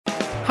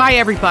Hi,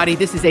 everybody.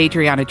 This is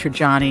Adriana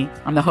Trajani.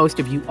 I'm the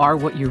host of You Are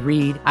What You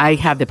Read. I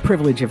have the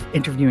privilege of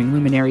interviewing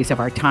luminaries of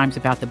our times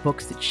about the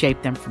books that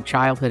shaped them from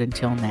childhood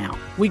until now.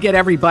 We get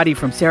everybody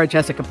from Sarah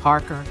Jessica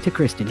Parker to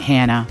Kristen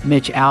Hanna,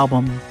 Mitch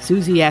Albom,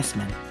 Susie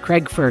Essman,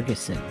 Craig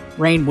Ferguson,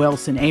 Rainn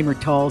Wilson, Amor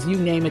Tolls, you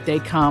name it, they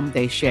come,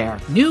 they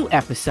share. New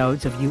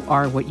episodes of You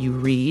Are What You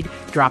Read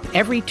drop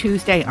every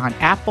Tuesday on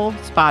Apple,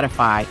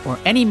 Spotify, or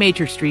any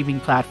major streaming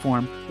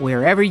platform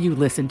wherever you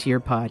listen to your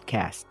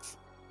podcasts.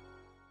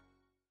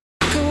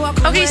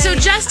 Okay, so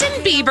Justin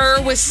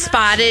Bieber was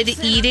spotted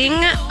eating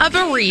a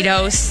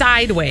burrito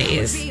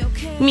sideways,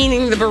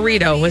 meaning the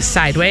burrito was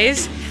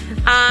sideways.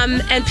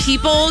 And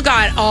people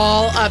got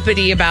all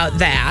uppity about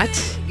that.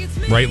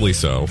 Rightly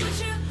so.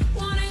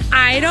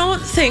 I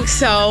don't think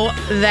so.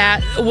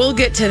 That we'll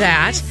get to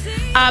that.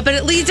 But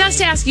it leads us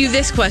to ask you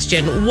this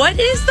question. What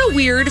is the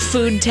weird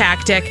food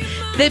tactic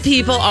that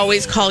people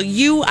always call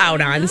you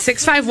out on?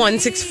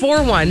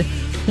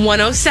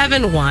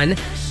 651-641-1071.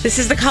 This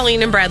is the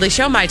Colleen and Bradley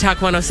Show, My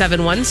Talk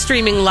 1071,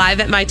 streaming live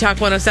at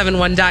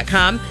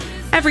mytalk1071.com.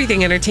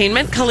 Everything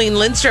Entertainment. Colleen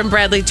Lindstrom,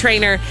 Bradley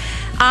Trainer.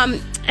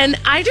 And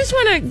I just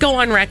want to go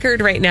on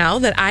record right now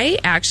that I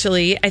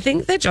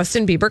think that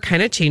Justin Bieber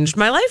kind of changed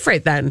my life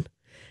right then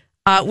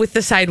with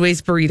the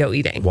sideways burrito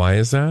eating. Why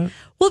is that?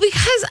 Well,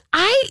 because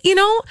I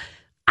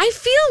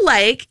feel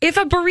like if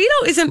a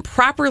burrito isn't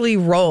properly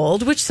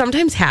rolled, which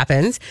sometimes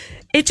happens,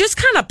 it just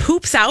kind of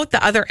poops out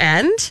the other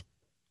end.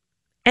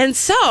 And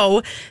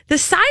so the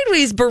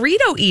sideways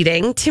burrito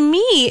eating to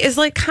me is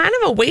like kind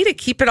of a way to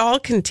keep it all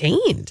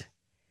contained.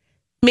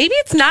 Maybe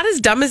it's not as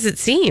dumb as it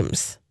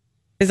seems,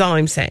 is all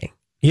I'm saying.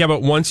 Yeah,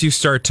 but once you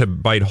start to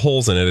bite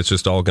holes in it, it's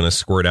just all going to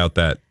squirt out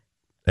that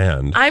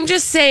end. I'm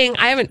just saying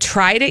I haven't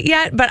tried it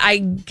yet, but I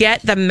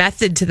get the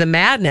method to the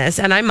madness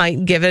and I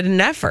might give it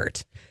an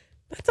effort.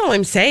 That's all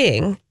I'm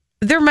saying.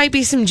 There might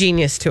be some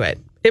genius to it.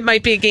 It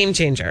might be a game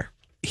changer.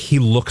 He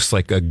looks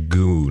like a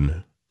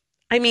goon.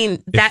 I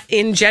mean,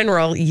 in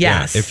general,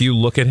 yes. Yeah, if you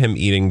look at him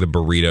eating the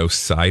burrito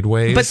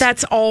sideways. But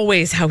that's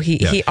always how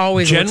he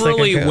always generally looks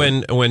like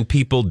a goon. when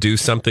people do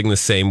something the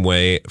same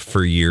way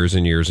for years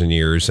and years and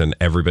years and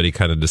everybody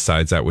kind of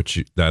decides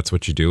that's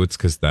what you do, it's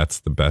because that's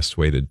the best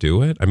way to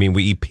do it. I mean,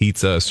 we eat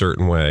pizza a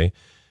certain way.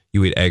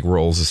 You eat egg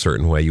rolls a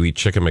certain way. You eat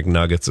chicken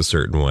McNuggets a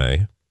certain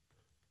way.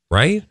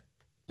 Right?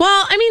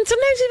 Well, I mean,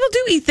 sometimes people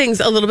do eat things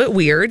a little bit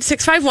weird.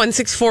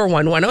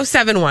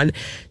 651-641-1071.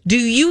 Do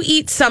you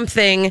eat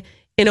something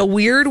in a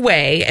weird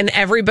way and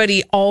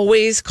everybody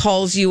always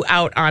calls you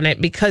out on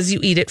it because you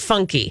eat it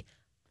funky?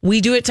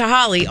 We do it to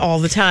Holly all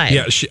the time.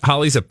 Yeah,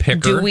 Holly's a picker.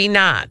 Do we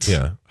not?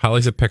 Yeah,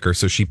 Holly's a picker,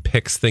 so she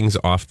picks things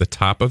off the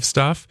top of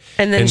stuff.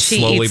 And then she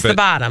eats the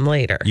bottom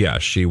later. Yeah,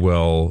 she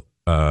will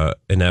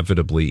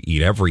inevitably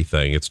eat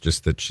everything. It's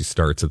just that she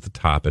starts at the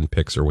top and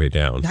picks her way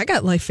down. I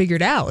got life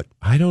figured out.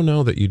 I don't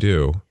know that you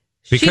do.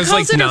 Because she calls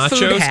like it nachos,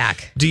 a food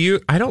hack. Do you?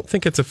 I don't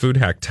think it's a food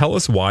hack. Tell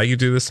us why you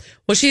do this.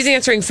 Well, she's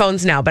answering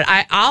phones now, but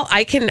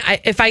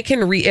if I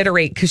can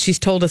reiterate, because she's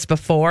told us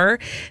before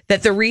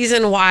that the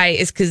reason why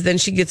is because then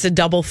she gets a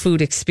double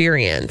food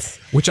experience,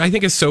 which I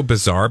think is so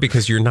bizarre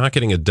because you're not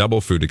getting a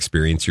double food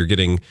experience. You're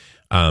getting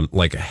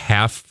like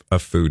half a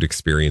food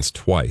experience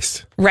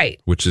twice, right?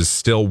 Which is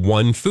still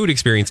one food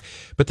experience.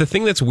 But the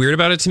thing that's weird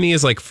about it to me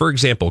is like, for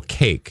example,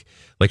 cake.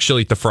 Like she'll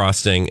eat the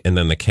frosting and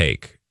then the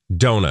cake.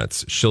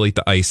 Donuts. She'll eat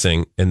the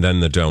icing and then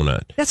the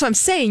donut. That's what I'm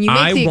saying. You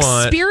make the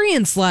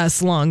experience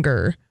last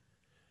longer.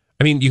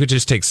 I mean, you could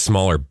just take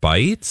smaller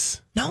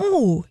bites.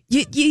 No,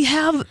 you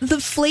have the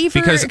flavor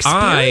because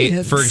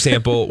experience. For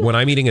example, when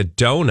I'm eating a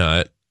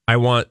donut, I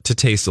want to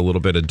taste a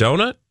little bit of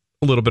donut,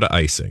 a little bit of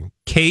icing.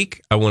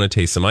 Cake, I want to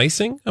taste some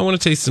icing. I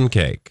want to taste some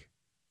cake.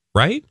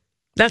 Right?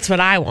 That's what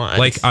I want.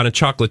 Like on a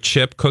chocolate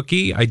chip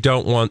cookie, I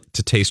don't want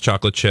to taste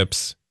chocolate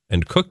chips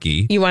and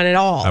cookie. You want it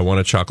all. I want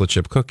a chocolate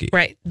chip cookie.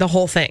 Right. The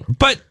whole thing.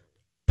 But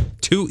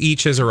to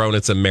each his own.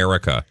 It's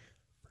America.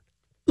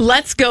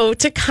 Let's go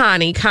to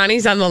Connie.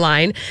 Connie's on the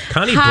line.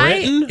 Connie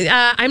Britton?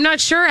 I'm not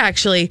sure,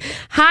 actually.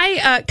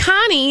 Hi,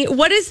 Connie.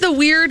 What is the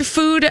weird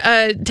food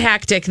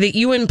tactic that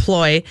you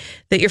employ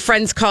that your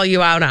friends call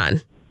you out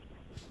on?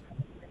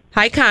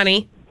 Hi,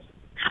 Connie.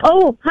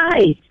 Oh,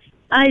 hi.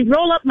 I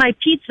roll up my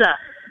pizza.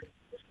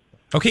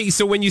 Okay,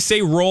 so when you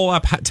say roll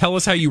up, tell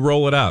us how you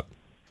roll it up.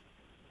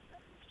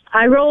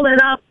 I roll it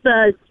up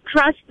the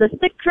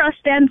thick crust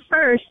end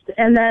first,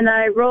 and then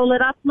I roll it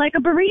up like a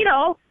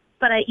burrito,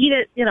 but I eat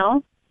it,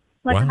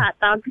 like a hot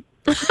dog.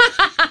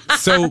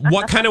 So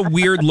what kind of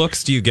weird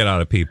looks do you get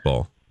out of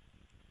people?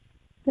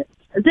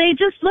 They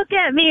just look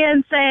at me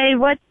and say,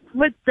 what,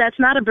 that's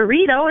not a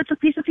burrito, it's a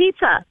piece of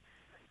pizza.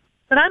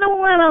 But I don't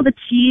want all the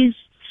cheese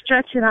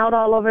stretching out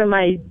all over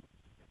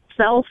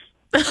myself.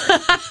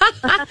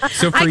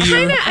 So for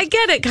I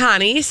get it,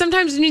 Connie.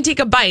 Sometimes when you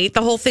take a bite,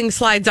 the whole thing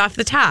slides off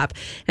the top,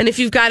 and if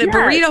you've got it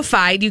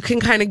burrito-fied, you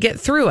can kind of get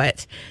through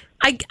it.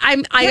 I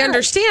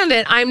understand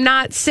it. I'm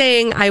not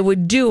saying I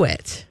would do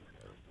it.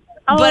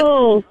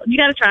 Oh, but you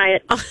got to try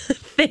it.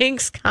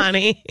 Thanks,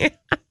 Connie.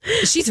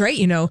 She's right.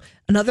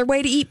 Another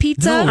way to eat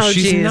pizza? No,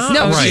 she's geez. not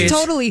No, right. she's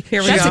totally.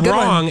 Here we That's go. a good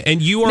wrong, one.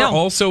 and you are No.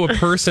 also a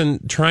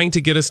person trying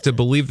to get us to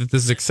believe that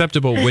this is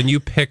acceptable when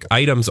you pick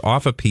items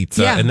off a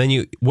pizza, Yeah. and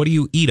then what do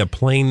you eat? A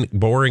plain,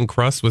 boring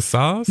crust with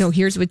sauce? No,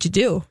 here's what you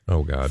do.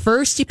 Oh, God.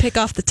 First, you pick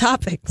off the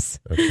toppings.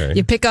 Okay.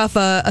 You pick off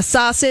a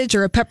sausage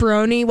or a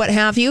pepperoni, what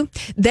have you.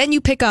 Then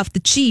you pick off the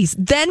cheese.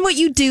 Then what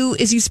you do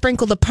is you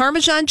sprinkle the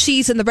Parmesan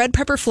cheese and the red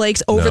pepper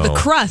flakes over No, the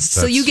crust.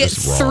 So that's you get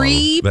just wrong.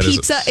 3 That is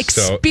pizza so-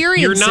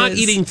 experiences. You're not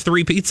eating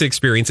 3 pizza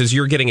experiences.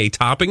 You're getting a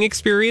topping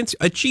experience,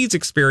 a cheese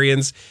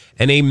experience,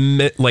 and a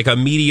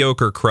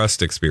mediocre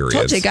crust experience.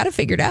 Told you, got it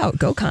figured out.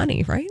 Go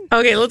Connie, right?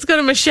 Okay, let's go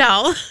to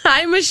Michelle.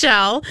 Hi,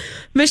 Michelle.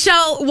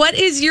 Michelle, what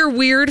is your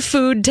weird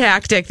food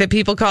tactic that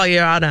people call you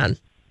out on?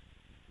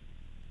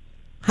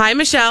 Hi,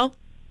 Michelle.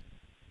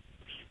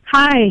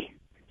 Hi.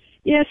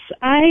 Yes,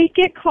 I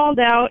get called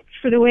out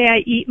for the way I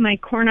eat my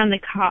corn on the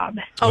cob.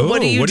 Oh,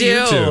 what do you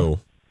do?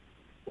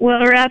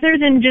 Well, rather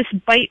than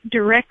just bite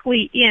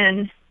directly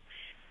in,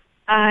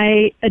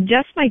 I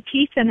adjust my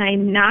teeth and I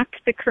knock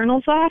the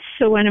kernels off.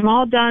 So when I'm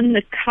all done,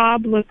 the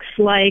cob looks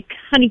like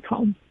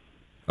honeycomb.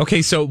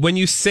 Okay, so when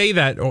you say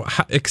that,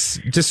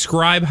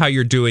 describe how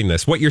you're doing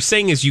this. What you're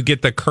saying is you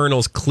get the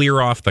kernels clear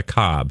off the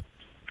cob.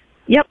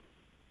 Yep.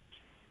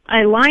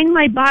 I line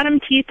my bottom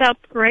teeth up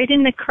right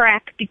in the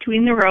crack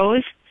between the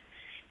rows.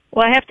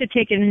 Well, I have to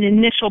take an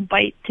initial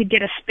bite to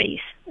get a space.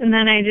 And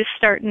then I just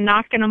start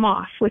knocking them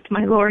off with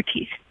my lower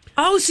teeth.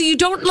 Oh, so you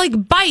don't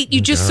like bite,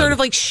 you just sort of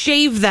like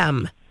shave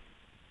them.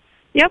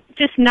 Yep,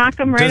 just knock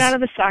them right out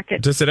of the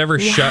socket. Does it ever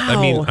shut? I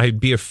mean, I'd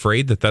be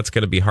afraid that that's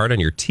going to be hard on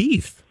your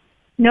teeth.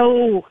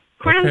 No,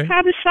 corn on the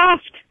cob is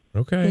soft.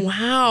 Okay.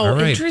 Wow, All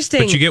right.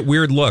 interesting. But you get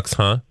weird looks,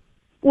 huh?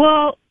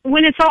 Well,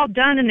 when it's all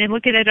done and they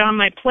look at it on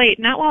my plate,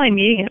 not while I'm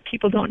eating it,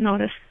 people don't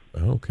notice.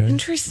 Okay.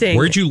 Interesting.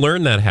 Where'd you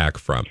learn that hack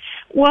from?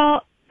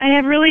 Well, I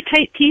have really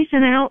tight teeth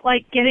and I don't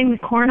like getting the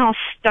corn all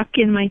stuck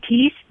in my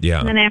teeth. Yeah.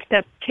 And then I have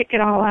to pick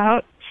it all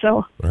out.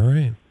 So, All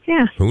right.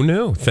 yeah. Who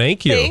knew?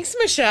 Thank you. Thanks,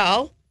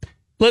 Michelle.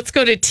 Let's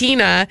go to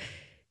Tina.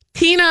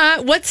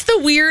 Tina, what's the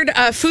weird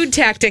food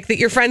tactic that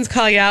your friends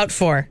call you out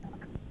for?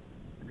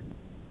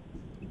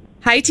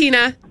 Hi,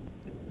 Tina.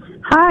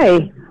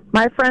 Hi.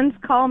 My friends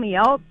call me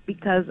out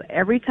because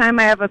every time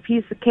I have a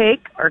piece of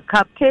cake or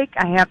cupcake,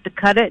 I have to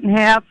cut it in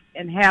half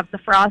and have the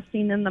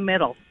frosting in the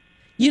middle.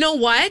 You know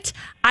what?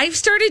 I've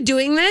started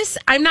doing this.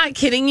 I'm not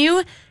kidding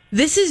you.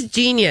 This is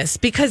genius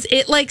because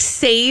it like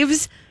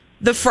saves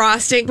the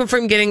frosting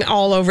from getting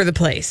all over the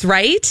place,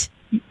 right?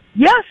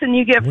 Yes, and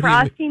you get What do you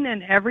frosting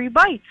in every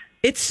bite.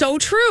 It's so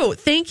true.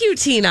 Thank you,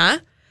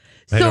 Tina.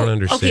 I don't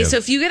understand. Okay, so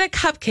if you get a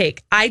cupcake,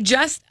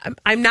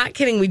 I'm not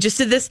kidding. We just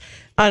did this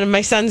on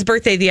my son's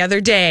birthday the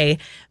other day.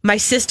 My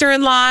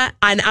sister-in-law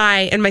and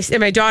I and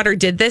my daughter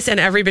did this,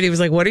 and everybody was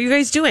like, "What are you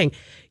guys doing?"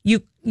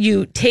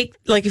 You take,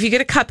 like, if you get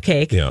a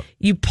cupcake, Yeah.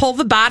 you pull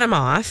the bottom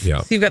off.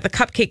 Yeah. So you've got the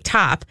cupcake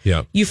top.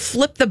 Yeah. You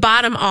flip the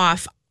bottom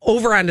off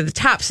over onto the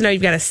top. So now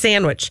you've got a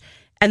sandwich.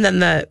 And then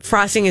the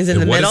frosting is in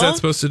the What middle. is that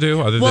supposed to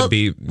do other than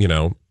be,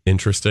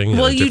 interesting and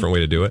a different way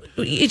to do it?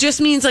 It just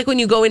means like when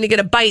you go in to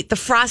get a bite, the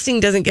frosting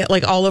doesn't get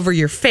like all over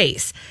your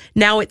face.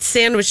 Now it's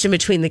sandwiched in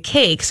between the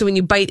cake. So when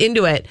you bite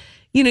into it,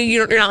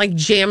 you're not like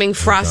jamming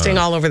frosting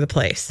all over the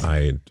place.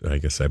 I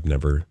guess I've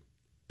never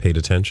paid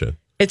attention.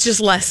 It's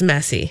just less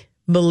messy.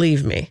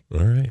 Believe me.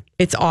 All right.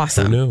 It's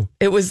awesome. Who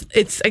knew?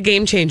 It's a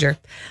game changer.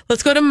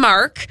 Let's go to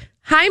Mark.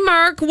 Hi,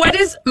 Mark. What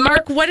is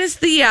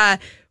the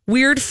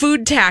weird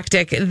food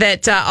tactic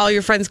that all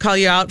your friends call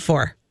you out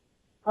for?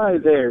 Hi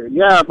there.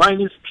 Yeah,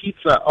 mine is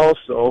pizza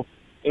also.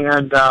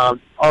 And,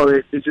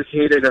 they just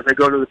hate it if I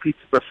go to the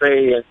pizza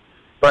buffet.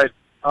 But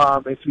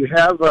if you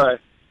have a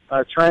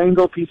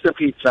triangle piece of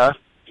pizza,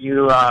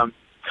 you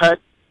cut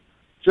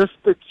just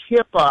the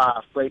tip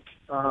off. Like,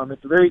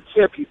 at the very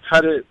tip, you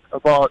cut it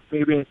about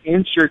maybe an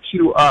inch or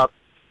two up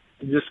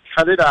and just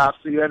cut it off.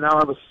 So you now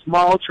have a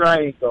small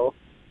triangle.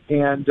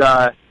 And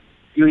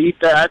you eat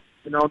that,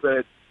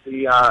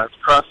 the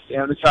crust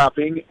and the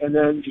topping, and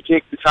then you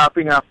take the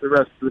topping off the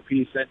rest of the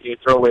piece and you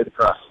throw away the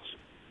crust.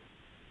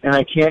 And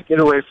I can't get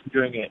away from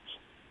doing it.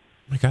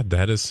 Oh my God,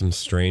 that is some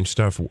strange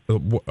stuff.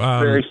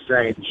 Very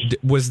strange.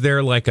 Was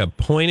there like a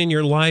point in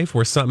your life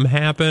where something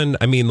happened?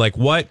 I mean, like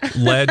what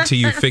led to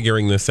you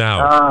figuring this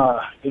out?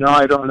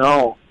 I don't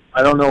know.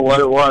 I don't know what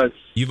it was.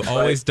 You've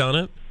always done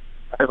it?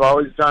 I've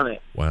always done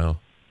it. Wow.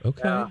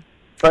 Okay. Yeah.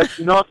 But,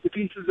 if the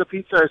pieces of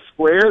pizza are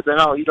square, then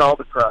I'll eat all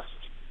the crust.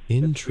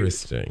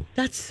 Interesting.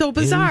 That's so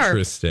bizarre.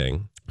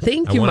 Interesting.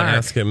 Thank you, I want Mark. to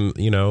ask him,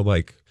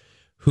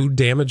 who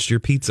damaged your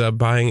pizza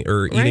buying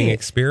or eating Right.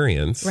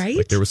 experience? Right.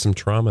 Like there was some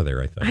trauma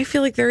there, I think. I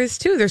feel like there is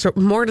too. There's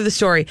more to the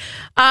story.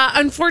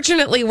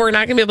 Unfortunately, we're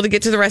not going to be able to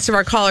get to the rest of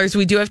our callers.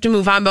 We do have to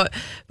move on. But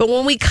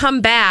when we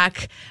come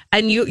back,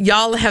 and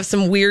y'all have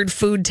some weird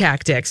food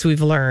tactics we've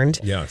learned.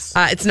 Yes.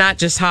 It's not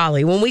just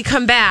Holly. When we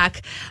come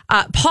back,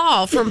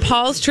 Paul from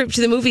Paul's Trip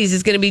to the Movies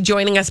is going to be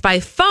joining us by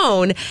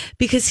phone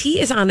because he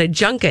is on a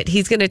junket.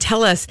 He's going to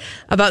tell us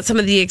about some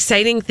of the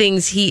exciting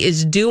things he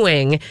is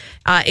doing,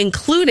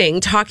 including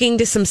talking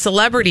to some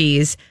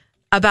celebrities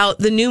about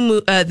the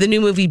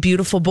new movie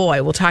Beautiful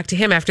Boy. We'll talk to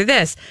him after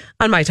this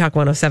on My Talk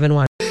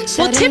 1071.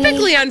 Well,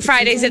 typically on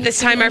Fridays at this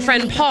time, our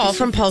friend Paul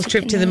from Paul's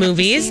Trip to the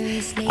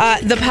Movies,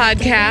 the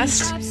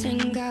podcast,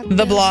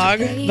 the blog,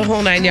 the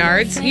whole 9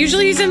 yards.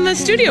 Usually he's in the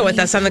studio with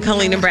us on the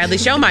Colleen and Bradley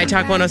Show, My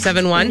Talk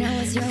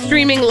 1071.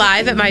 Streaming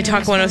live at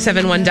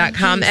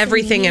MyTalk1071.com.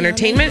 Everything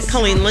Entertainment.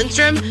 Colleen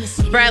Lindstrom,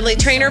 Bradley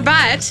Trainer,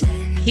 but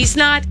he's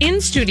not in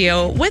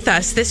studio with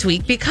us this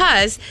week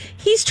because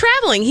he's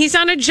traveling. He's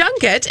on a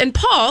junket, and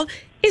Paul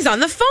is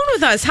on the phone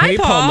with us. Hi, hey,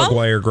 Paul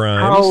McGuire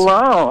Grimes.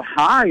 Hello.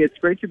 Hi. It's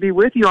great to be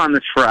with you on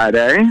this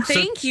Friday.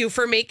 Thank you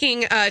for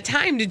making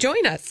time to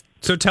join us.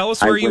 So tell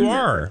us where you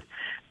are.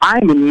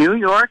 I'm in New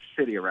York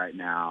City right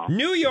now.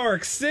 New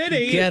York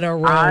City? Get a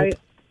rope. I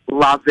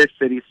love this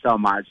city so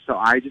much, so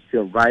I just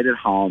feel right at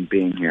home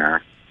being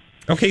here.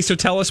 Okay, so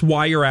tell us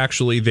why you're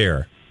actually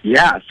there.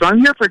 Yeah, so I'm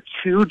here for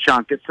two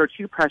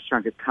press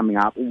junkets coming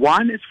up.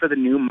 One is for the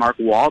new Mark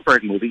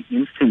Wahlberg movie,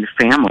 Instant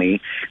Family,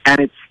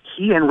 and it's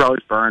he and Rose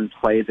Byrne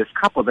play this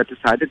couple that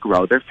decide to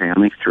grow their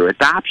family through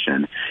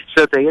adoption.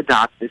 So they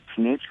adopt this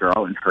teenage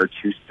girl and her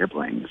two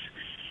siblings.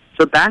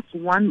 So that's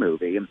one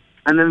movie.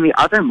 And then the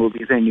other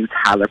movie is a new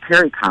Tyler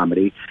Perry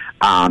comedy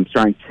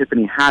starring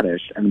Tiffany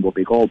Haddish and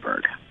Whoopi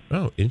Goldberg.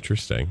 Oh,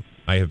 interesting.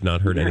 I have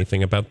not heard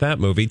anything about that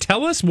movie.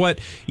 Tell us what,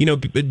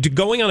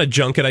 going on a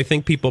junket, I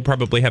think people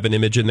probably have an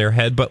image in their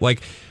head, but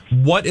like,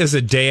 what does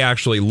a day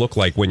actually look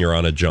like when you're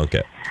on a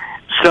junket?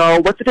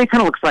 So what the day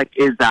kind of looks like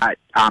is that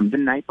the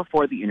night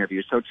before the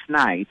interview, so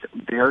tonight,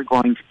 they're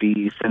going to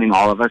be sending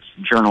all of us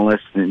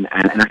journalists and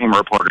entertainment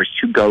reporters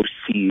to go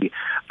see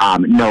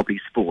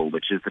Nobody's Fool,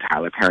 which is the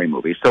Tyler Perry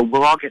movie. So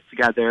we'll all get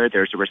together.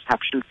 There's a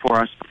reception for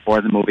us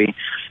before the movie,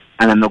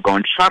 and then they'll go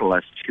and shuttle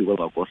us to a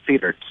local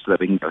theater so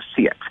that we can go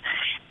see it.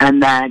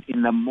 And then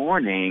in the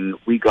morning,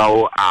 we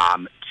go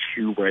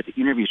to where the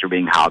interviews are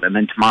being held. And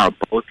then tomorrow,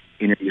 both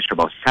interviews for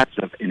both sets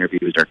of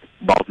interviews or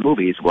both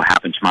movies will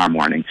happen tomorrow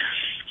morning.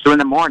 So in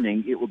the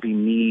morning, it will be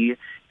me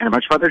and a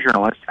bunch of other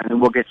journalists, and then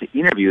we'll get to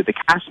interview the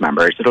cast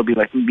members. It'll be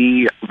like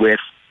me with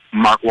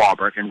Mark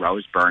Wahlberg and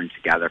Rose Byrne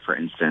together, for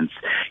instance,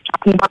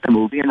 talking about the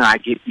movie, and I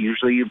get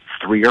usually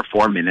 3 or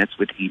 4 minutes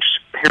with each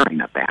pairing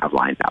that they have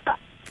lined up.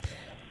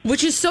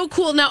 Which is so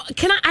cool. Now,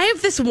 I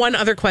have this one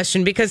other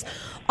question because,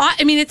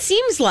 it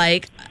seems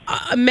like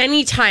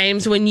many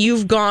times when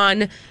you've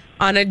gone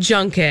on a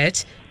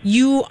junket,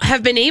 you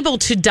have been able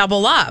to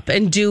double up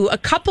and do a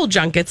couple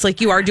junkets like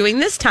you are doing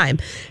this time.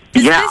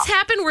 Does this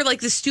happen where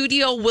like the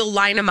studio will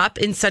line them up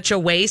in such a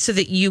way so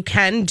that you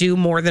can do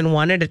more than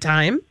one at a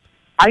time?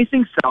 I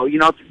think so.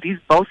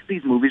 Both of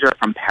these movies are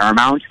from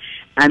Paramount,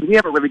 and we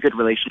have a really good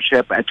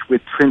relationship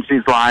with Twin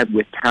Cities Live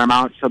with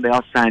Paramount, so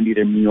they'll send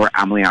either me or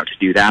Emily out to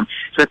do them.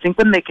 So I think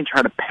when they can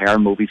try to pair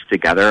movies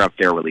together of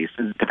their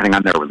releases, depending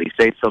on their release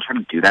dates, they'll try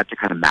to do that to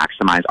kind of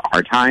maximize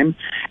our time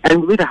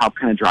and really to help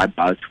kind of drive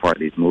buzz for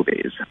these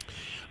movies.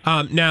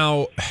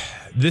 Now,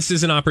 this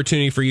is an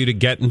opportunity for you to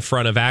get in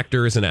front of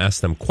actors and ask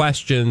them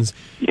questions.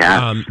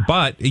 Yeah.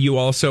 But you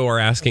also are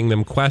asking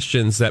them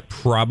questions that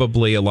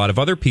probably a lot of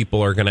other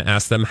people are going to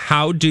ask them.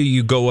 How do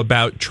you go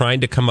about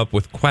trying to come up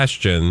with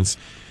questions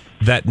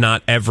that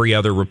not every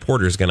other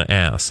reporter is going to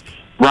ask?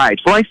 Right.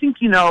 Well, I think,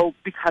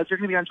 because they're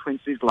going to be on Twin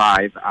Cities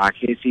Live,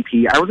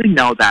 KCP, I really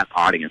know that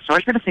audience. So I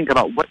try to think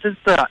about what does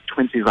the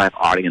Twin Cities Live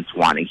audience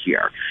want to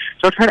hear.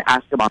 So I try to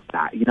ask about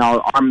that.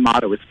 Our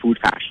motto is food,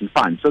 fashion,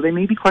 fun. So they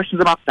may be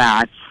questions about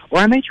that. Or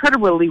I may try to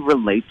really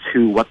relate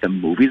to what the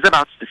movie's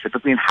about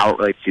specifically and how it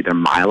relates to either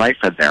my life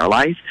or their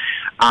life.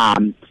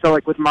 So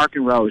like with Mark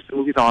and Rose, the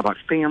movie's all about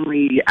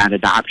family and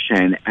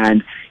adoption.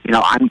 And,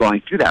 I'm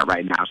going through that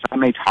right now. So I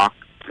may talk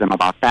to them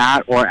about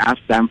that or ask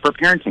them for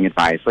parenting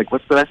advice. Like,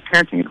 what's the best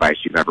parenting advice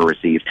you've ever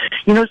received?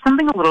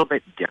 Something a little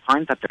bit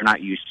different that they're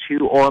not used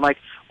to. Or like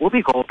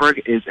Whoopi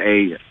Goldberg is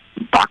a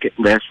bucket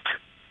list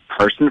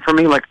person for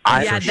me. Like,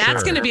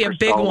 that's going to be a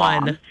big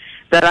one.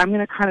 That I'm going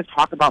to kind of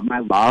talk about my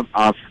love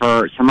of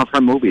some of her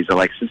movies, or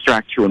like Sister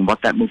Act 2, and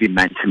what that movie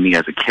meant to me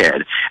as a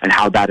kid, and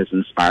how that has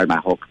inspired my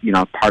whole,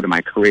 part of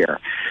my career.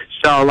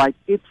 So, like,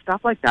 it's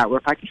stuff like that where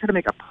if I can try to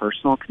make a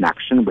personal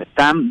connection with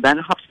them, then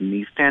it helps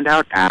me stand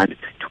out and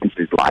Twin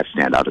Cities Live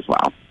stand out as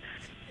well.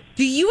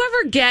 Do you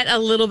ever get a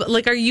little bit,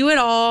 like, are you at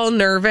all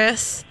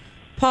nervous,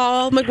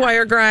 Paul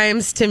McGuire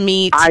Grimes, to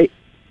meet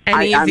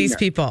any of these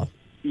people?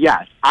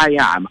 Yes, I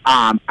am.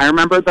 I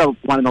remember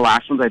one of the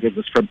last ones I did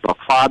was for Book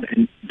Club,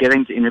 and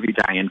getting to interview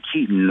Diane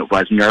Keaton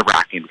was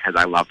nerve-wracking because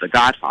I love The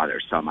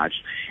Godfather so much.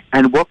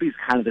 And Whoopi's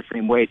kind of the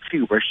same way,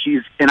 too, where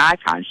she's an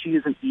icon. She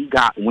is an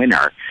EGOT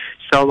winner.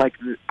 So, like,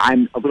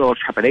 I'm a little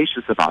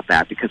trepidatious about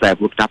that because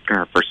I've looked up to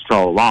her for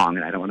so long,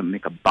 and I don't want to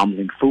make a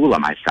bumbling fool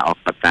of myself,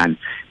 but then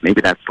maybe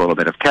that's a little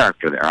bit of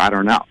character there. I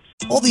don't know.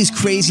 All these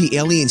crazy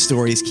alien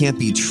stories can't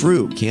be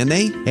true, can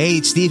they? Hey,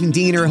 it's Stephen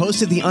Diener,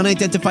 host of the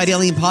Unidentified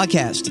Alien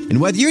Podcast. And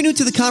whether you're new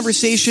to the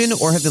conversation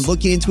or have been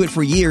looking into it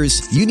for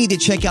years, you need to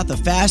check out the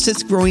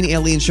fastest growing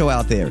alien show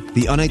out there,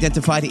 the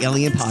Unidentified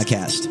Alien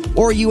Podcast,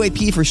 or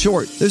UAP for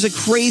short. There's a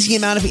crazy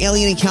amount of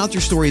alien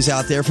encounter stories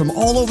out there from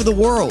all over the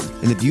world.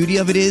 And the beauty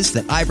of it is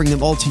that I bring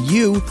them all to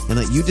you and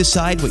let you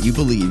decide what you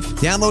believe.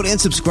 Download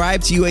and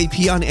subscribe to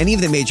UAP on any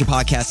of the major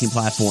podcasting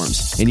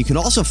platforms. And you can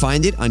also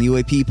find it on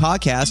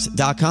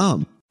UAPpodcast.com.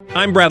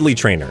 I'm Bradley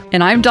Trainer.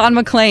 And I'm Don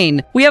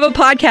McClain. We have a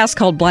podcast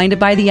called Blinded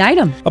by the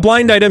Item. A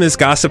blind item is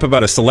gossip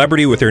about a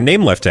celebrity with their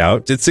name left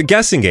out. It's a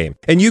guessing game,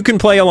 and you can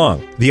play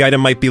along. The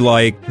item might be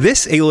like,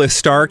 this A-list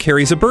star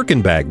carries a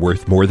Birkin bag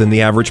worth more than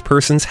the average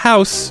person's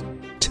house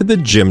to the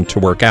gym to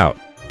work out.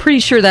 Pretty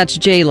sure that's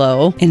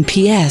J-Lo. And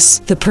P.S.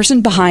 the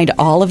person behind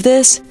all of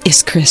this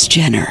is Kris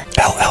Jenner,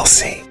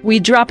 LLC. We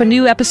drop a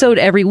new episode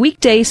every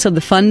weekday so the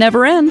fun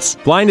never ends.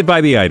 Blinded by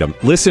the Item.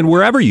 Listen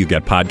wherever you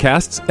get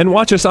podcasts and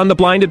watch us on the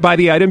Blinded by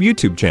the Item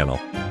YouTube channel.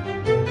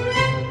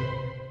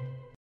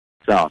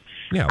 So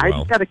I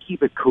just got to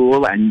keep it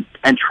cool and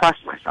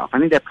trust myself. I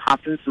need to have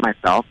confidence in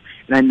myself,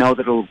 and I know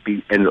that it'll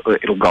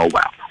go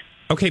well.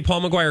 Okay,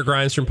 Paul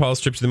McGuire-Grimes from Paul's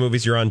Trip to the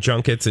Movies. You're on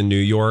junkets in New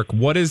York.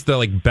 What is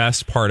the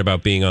best part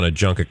about being on a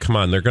junket? Come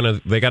on,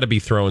 they got to be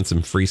throwing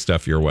some free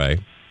stuff your way.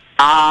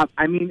 I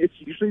mean, it's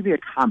usually the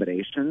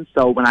accommodation.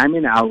 So when I'm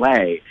in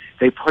LA,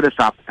 they put us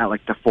up at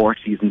the Four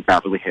Seasons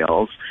Beverly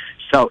Hills.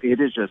 So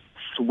it is just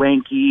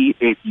swanky.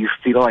 You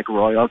feel like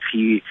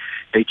royalty.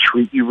 They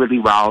treat you really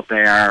well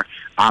there.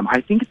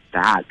 I think it's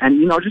that. And,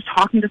 just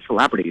talking to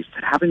celebrities,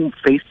 having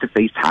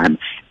face-to-face time,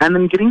 and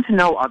then getting to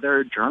know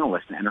other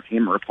journalists and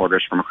entertainment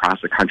reporters from across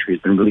the country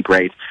has been really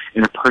great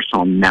in a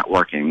personal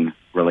networking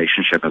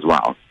relationship as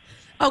well.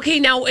 Okay,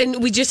 now,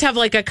 and we just have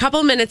a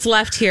couple minutes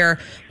left here.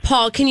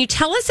 Paul, can you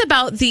tell us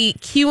about the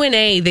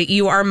Q&A that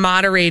you are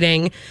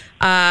moderating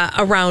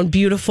around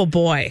Beautiful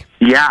Boy?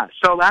 Yeah,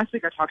 so last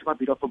week I talked about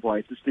Beautiful Boy.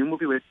 It's this new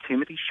movie with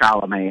Timothée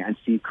Chalamet and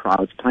Steve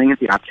Carell. It's playing at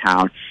the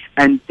Uptown.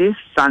 And this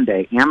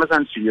Sunday,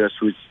 Amazon Studios,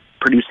 who's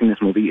producing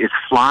this movie, is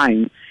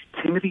flying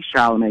Timothée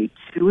Chalamet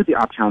to the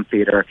Uptown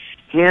Theater,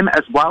 him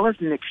as well as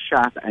Nick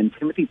Sheff, and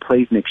Timothy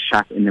plays Nick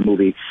Sheff in the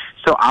movie.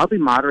 So I'll be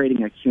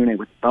moderating a Q&A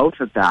with both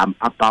of them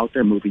about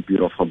their movie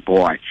Beautiful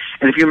Boy.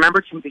 And if you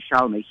remember Timothée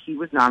Chalamet, he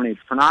was nominated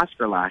for an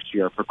Oscar last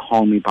year for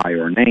Call Me By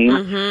Your Name.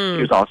 Mm-hmm.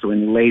 He was also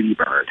in Lady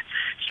Bird.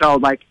 So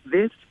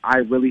this I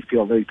really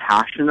feel very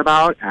passionate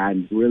about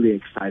and really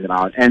excited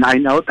about. And I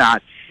know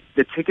that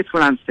the tickets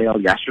went on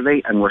sale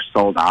yesterday and were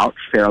sold out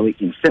fairly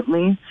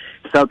instantly.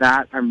 So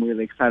that I'm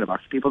really excited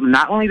about. For people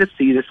not only to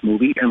see this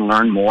movie and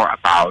learn more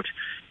about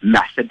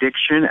meth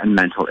addiction and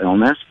mental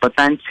illness, but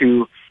then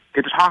to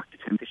get to talk to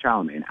Timothée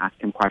Chalamet and ask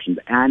him questions,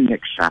 and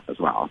Nick Sheff as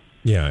well.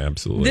 Yeah,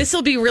 absolutely. This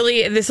will be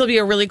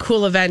a really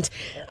cool event.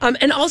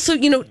 And also,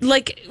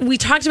 we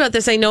talked about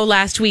this, I know,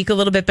 last week a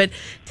little bit, but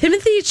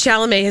Timothée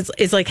Chalamet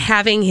is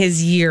having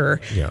his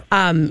year. Yeah.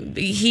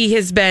 He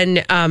has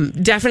been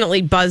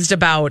definitely buzzed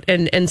about,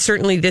 and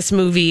certainly this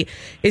movie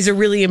is a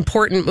really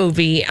important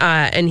movie,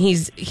 and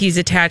he's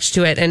attached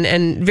to it,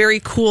 and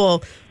very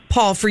cool,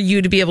 Paul, for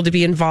you to be able to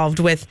be involved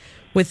with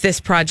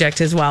this project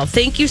as well.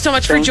 Thank you so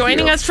much for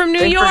joining us from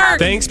New York.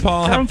 Thanks,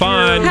 Paul. Have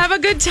fun. Have a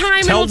good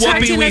time. Tell and we'll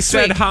talk to you Whoopi we next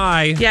said week.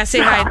 hi. Yeah, say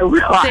hi.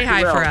 Say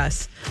hi for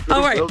us.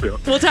 All right.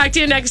 We'll talk to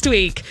you next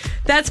week.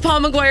 That's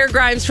Paul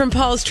McGuire-Grimes from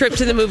Paul's Trip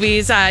to the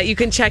Movies. You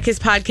can check his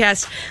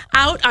podcast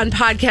out on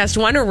Podcast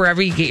One or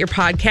wherever you get your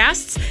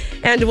podcasts.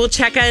 And we'll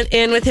check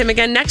in with him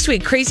again next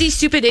week. Crazy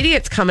Stupid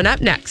Idiots coming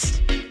up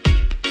next.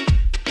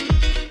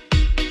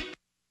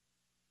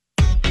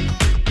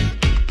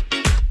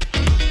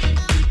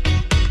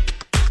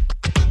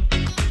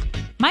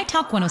 My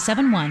Talk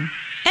 1071.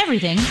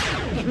 Everything.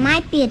 It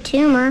might be a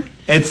tumor.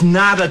 It's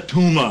not a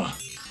tumor.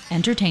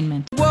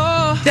 Entertainment.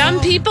 Dumb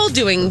people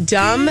doing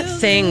dumb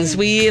things.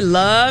 We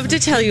love to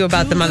tell you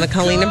about them on the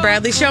Colleen and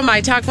Bradley Show.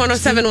 My Talk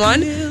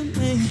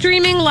 1071.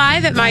 Streaming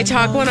live at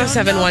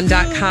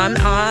mytalk1071.com.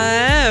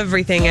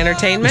 Everything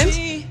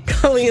entertainment.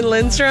 Colleen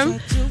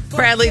Lindstrom,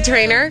 Bradley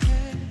Trainer.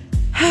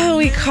 How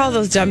we call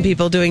those dumb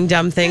people doing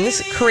dumb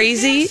things?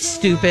 Crazy,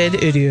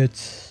 stupid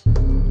idiots.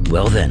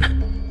 Well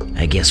then,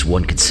 I guess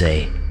one could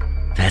say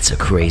that's a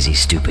crazy,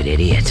 stupid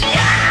idiot.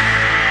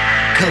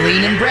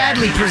 Colleen and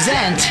Bradley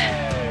present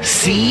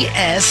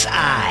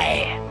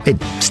CSI. It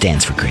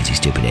stands for Crazy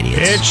Stupid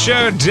Idiots. It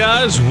sure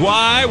does.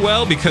 Why?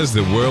 Well, because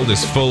the world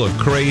is full of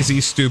crazy,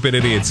 stupid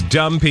idiots.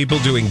 Dumb people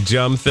doing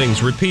dumb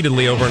things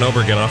repeatedly over and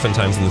over again,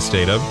 oftentimes in the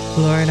state of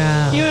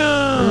Florida.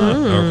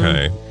 Yeah.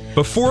 Okay.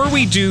 Before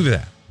we do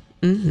that,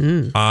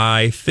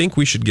 I think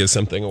we should give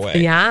something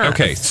away. Yeah.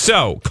 Okay,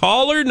 so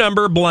caller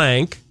number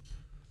blank.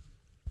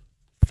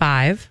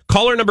 5.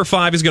 Caller number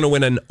 5 is going to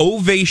win an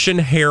Ovation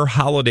Hair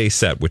holiday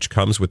set, which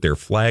comes with their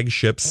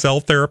flagship cell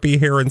therapy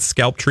hair and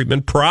scalp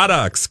treatment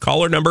products.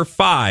 Caller number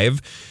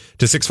 5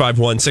 to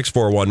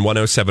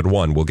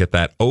 651-641-1071 will get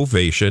that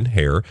Ovation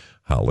Hair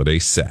holiday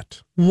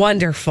set.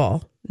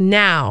 Wonderful.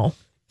 Now,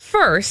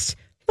 first,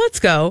 let's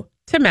go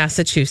to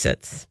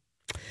Massachusetts.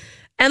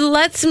 And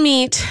let's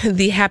meet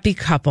the happy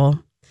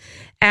couple,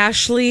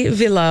 Ashley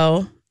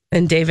Villot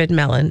and David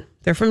Mellon.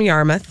 They're from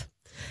Yarmouth,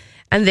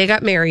 and they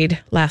got married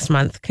last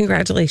month.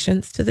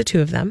 Congratulations to the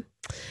two of them.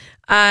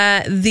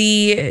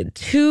 The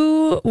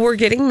two were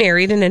getting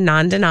married in a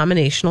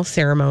non-denominational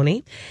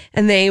ceremony,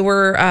 and they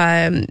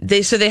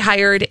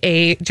hired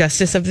a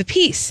justice of the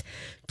peace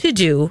to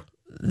do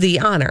the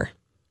honor.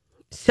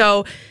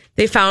 So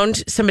they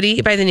found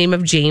somebody by the name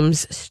of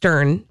James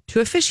Stern to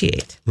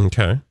officiate.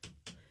 Okay.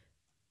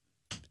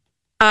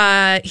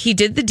 He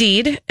did the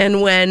deed,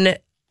 and when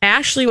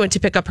Ashley went to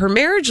pick up her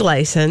marriage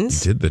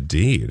license... Did the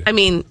deed? I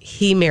mean,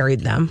 he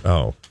married them.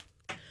 Oh.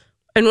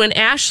 And when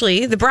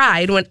Ashley, the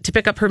bride, went to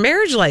pick up her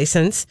marriage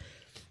license,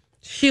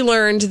 she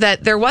learned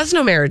that there was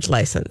no marriage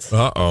license.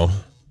 Uh-oh.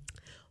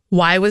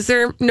 Why was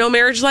there no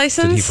marriage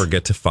license? Did he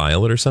forget to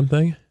file it or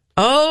something?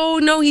 Oh,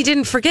 no, he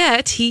didn't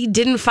forget. He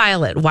didn't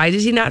file it. Why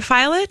did he not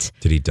file it?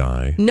 Did he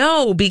die?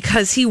 No,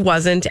 because he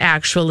wasn't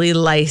actually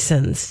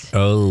licensed.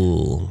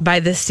 Oh.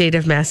 By the state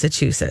of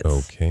Massachusetts.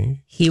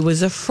 Okay. He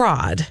was a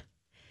fraud.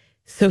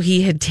 So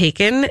he had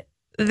taken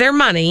their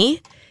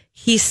money.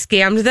 He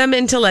scammed them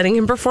into letting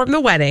him perform the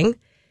wedding.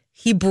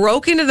 He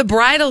broke into the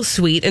bridal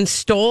suite and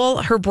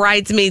stole her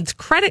bridesmaids'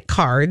 credit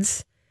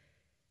cards.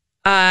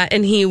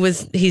 And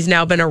he's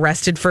now been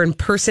arrested for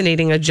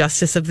impersonating a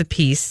justice of the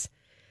peace.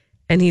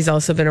 And he's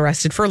also been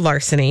arrested for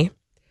larceny.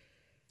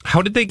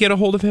 How did they get a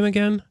hold of him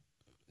again?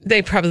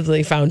 They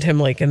probably found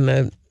him like in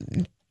the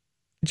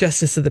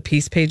Justice of the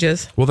Peace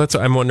pages. Well, that's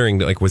what I'm wondering.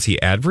 Like, was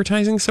he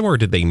advertising somewhere? Or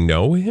did they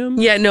know him?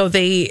 Yeah, no,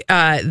 he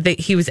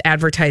was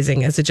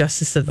advertising as a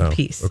Justice of the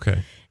Peace.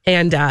 Okay.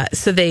 And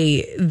so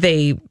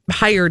they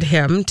hired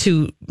him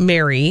to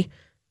marry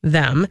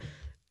them,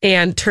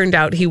 and turned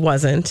out he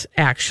wasn't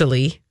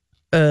actually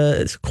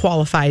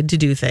qualified to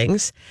do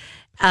things.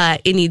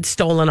 And he'd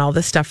stolen all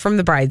the stuff from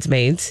the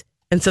bridesmaids,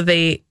 and so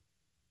he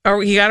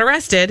got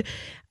arrested.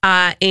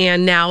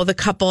 And now the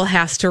couple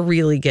has to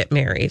really get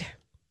married.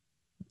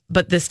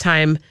 But this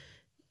time,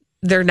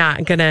 they're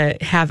not going to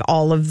have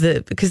all of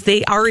because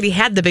they already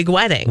had the big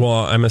wedding.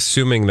 Well, I'm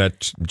assuming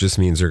that just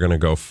means they're going to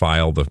go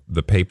file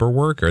the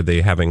paperwork. Are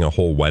they having a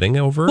whole wedding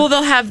over? Well,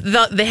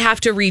 they have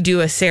to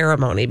redo a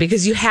ceremony,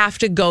 because you have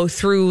to go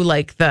through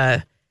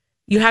the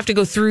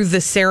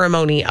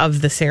ceremony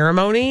of the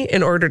ceremony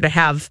in order to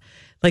have,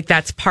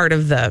 that's part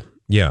of the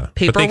paperwork.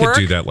 But they could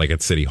do that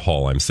at City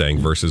Hall, I'm saying,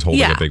 versus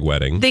holding a big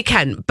wedding. They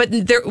can, but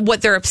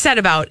what they're upset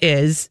about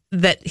is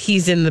that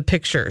he's in the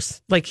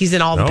pictures. He's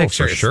in all the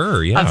pictures for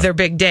sure, yeah. of their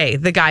big day,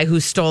 the guy who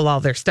stole all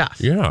their stuff.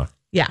 Yeah.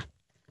 Yeah.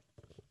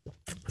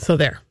 So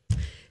there.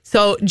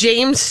 So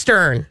James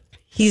Stern,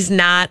 he's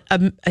not a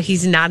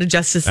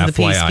justice of the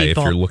peace, FYI,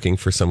 people. if you're looking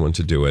for someone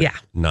to do it,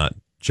 not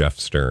Jeff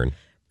Stern.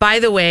 By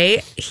the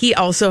way, he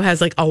also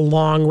has a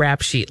long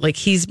rap sheet.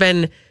 He's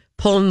been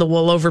pulling the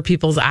wool over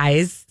people's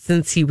eyes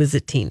since he was a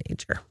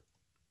teenager.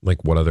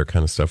 What other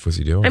kind of stuff was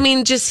he doing? I mean,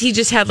 he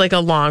just had a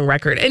long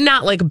record, and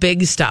not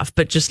big stuff,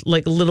 but just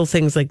little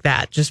things like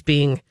that. Just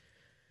being,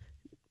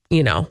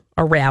 a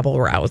rabble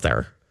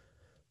rouser.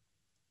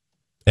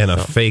 And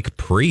a fake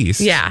priest.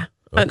 Yeah.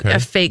 Okay. A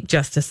fake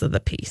justice of the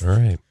peace. All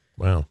right.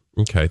 Wow.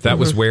 Okay. That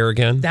was where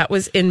again? That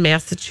was in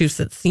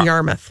Massachusetts,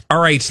 Yarmouth. All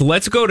right.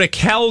 Let's go to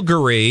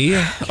Calgary,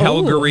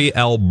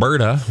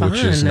 Alberta,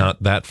 which is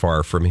not that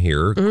far from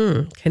here,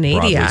 Canada.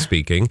 broadly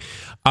speaking.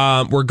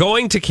 We're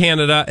going to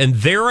Canada, and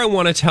there I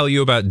want to tell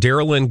you about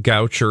Darylyn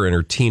Goucher and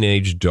her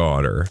teenage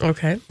daughter.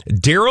 Okay.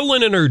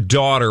 Darylyn and her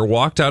daughter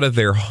walked out of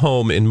their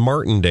home in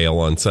Martindale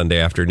on Sunday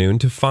afternoon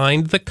to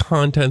find the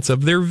contents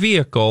of their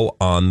vehicle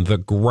on the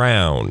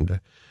ground.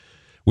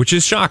 Which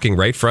is shocking,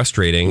 right?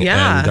 Frustrating.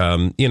 Yeah.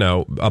 And,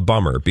 a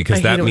bummer,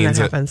 because that means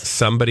that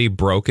somebody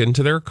broke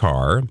into their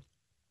car.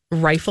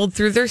 Rifled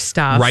through their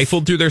stuff.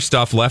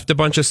 Left a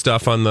bunch of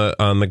stuff on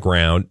the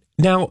ground.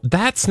 Now,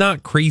 that's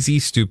not crazy,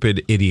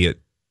 stupid,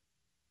 idiot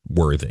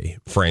worthy,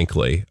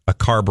 frankly. A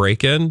car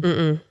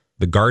break-in?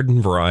 The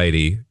garden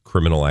variety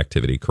criminal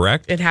activity,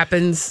 correct? It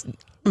happens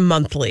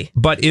monthly.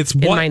 But it's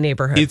in my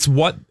neighborhood. It's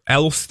what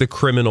else the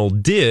criminal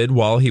did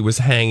while he was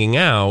hanging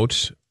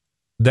out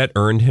that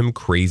earned him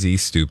crazy,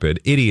 stupid,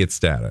 idiot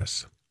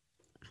status.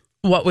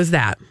 What was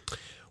that?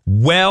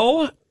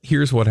 Well,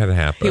 here's what had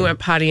happened. He went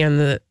potty on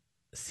the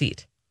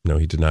seat. No,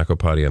 he did not go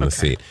potty on the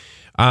seat.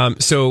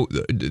 So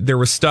there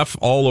was stuff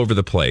all over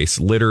the place,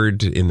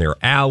 littered in their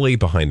alley,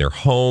 behind their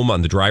home,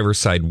 on the driver's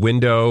side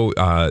window.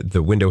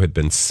 The window had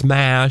been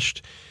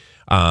smashed.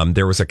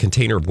 There was a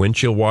container of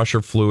windshield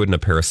washer fluid and a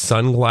pair of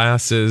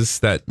sunglasses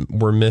that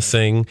were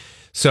missing.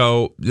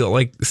 So,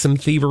 some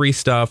thievery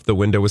stuff. The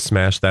window was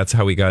smashed. That's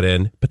how he got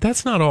in. But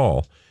that's not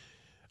all.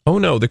 Oh,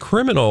 no. The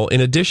criminal, in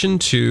addition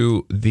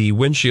to the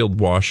windshield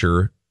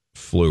washer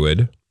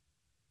fluid,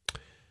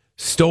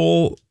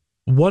 stole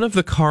one of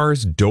the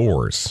car's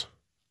doors.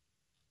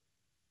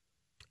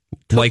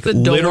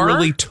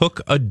 Literally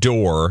took a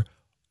door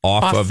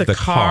off of the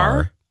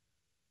car.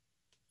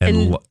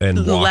 And walked.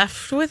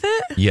 Left with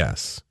it?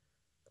 Yes.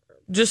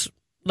 Just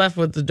left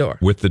with the door.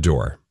 With the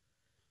door.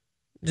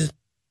 Just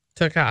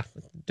took off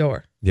the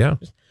door. Yeah.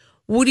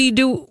 what do you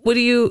do? What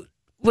he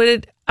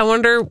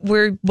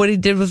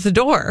did with the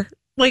door.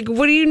 Like,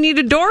 what do you need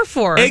a door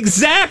for?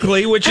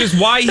 Exactly, which is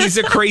why he's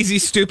a crazy,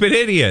 stupid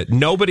idiot.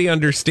 Nobody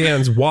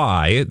understands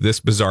why this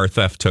bizarre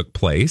theft took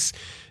place.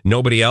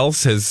 Nobody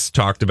else has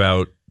talked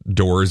about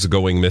doors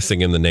going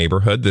missing in the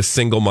neighborhood. This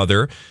single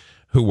mother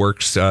who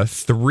works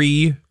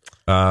 3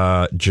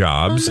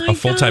 jobs, a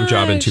full-time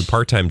job and 2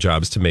 part-time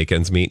jobs to make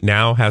ends meet,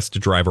 now has to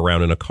drive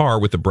around in a car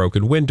with a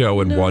broken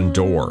window and 1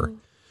 door.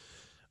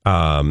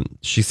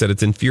 She said,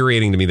 it's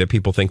infuriating to me that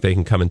people think they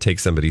can come and take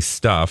somebody's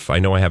stuff. I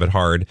know I have it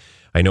hard.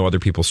 I know other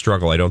people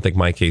struggle. I don't think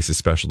my case is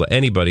special to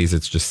anybody's.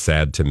 It's just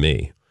sad to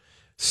me.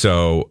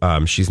 So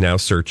she's now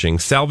searching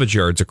salvage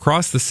yards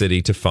across the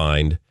city to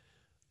find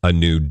a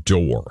new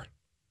door.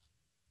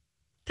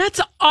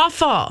 That's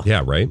awful.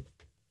 Yeah, right?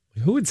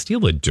 Who would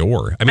steal a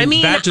door? I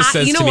mean that just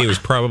says to me it was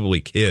probably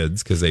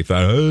kids because they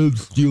thought, I'd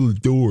steal a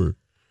door.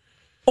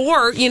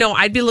 Or,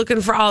 I'd be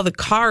looking for all the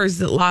cars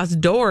that lost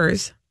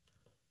doors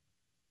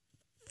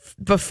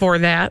before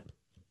that.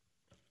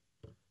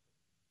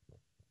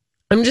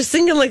 I'm just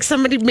thinking like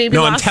somebody maybe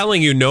I'm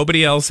telling you,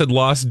 nobody else had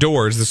lost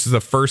doors. This is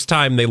the first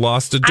time they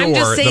lost a door. I'm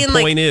just saying,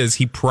 the point is,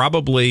 he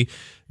probably,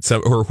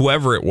 or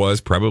whoever it was,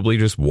 probably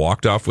just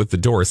walked off with the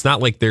door. It's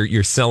not like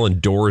you're selling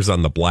doors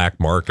on the black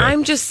market.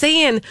 I'm just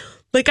saying,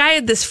 like I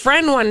had this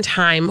friend one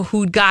time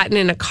who'd gotten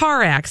in a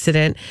car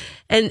accident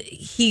and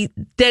he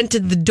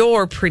dented the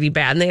door pretty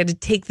bad and they had to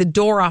take the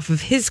door off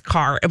of his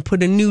car and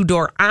put a new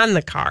door on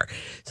the car.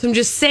 So I'm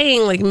just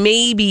saying, like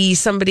maybe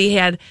somebody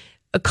had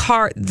a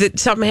car that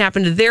something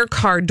happened to their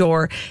car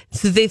door,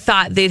 so they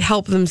thought they'd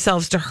help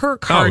themselves to her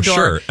car door.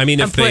 Sure. I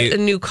mean, if put they a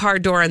new car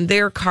door on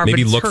their car,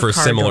 maybe but it's look her for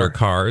car similar door.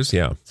 cars.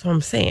 Yeah, that's what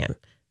I'm saying.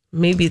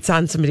 Maybe it's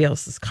on somebody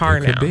else's car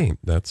now. Could be.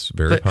 That's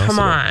very but possible.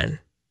 Come on,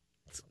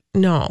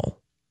 no.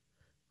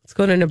 Let's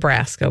go to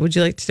Nebraska. Would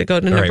you like to go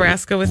to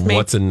Nebraska with me?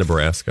 What's in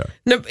Nebraska?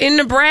 In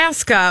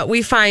Nebraska,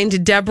 we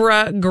find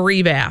Deborah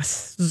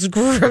Gribas.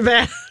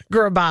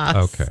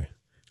 Okay.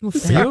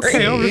 Sorry. Are you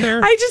okay over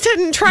there? I just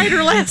hadn't tried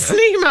her last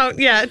name out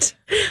yet.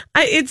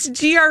 It's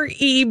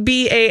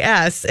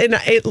Grebas and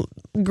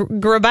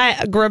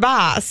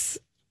Gribas.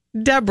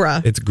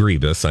 Deborah. It's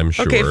Gribas, I'm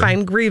sure. Okay,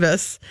 fine,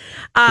 Gribas.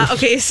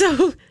 Okay,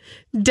 so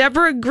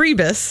Deborah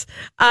Gribas,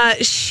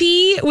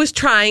 she was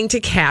trying to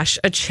cash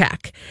a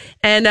check,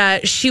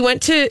 and she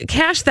went to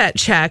cash that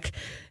check.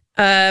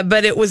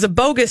 But it was a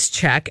bogus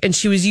check, and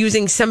she was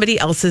using somebody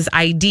else's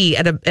ID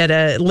at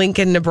a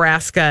Lincoln,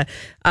 Nebraska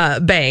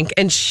bank,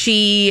 and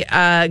she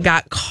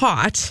got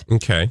caught.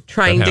 Okay,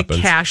 trying to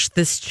cash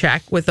this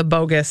check with a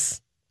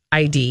bogus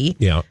ID.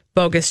 Yeah,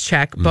 bogus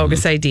check,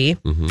 bogus ID.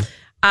 Mm-hmm.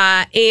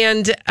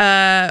 And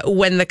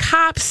when the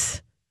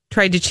cops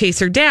tried to chase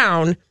her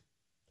down,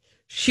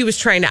 she was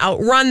trying to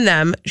outrun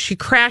them. She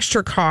crashed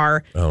her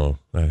car. Oh,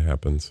 that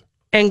happens.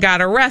 And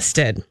got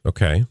arrested.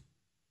 Okay,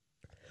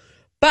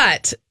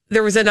 but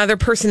there was another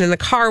person in the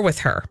car with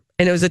her,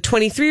 and it was a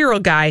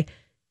 23-year-old guy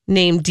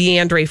named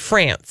DeAndre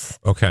France.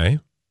 Okay.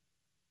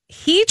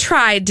 He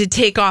tried to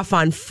take off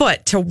on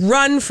foot to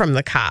run from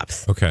the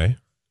cops. Okay.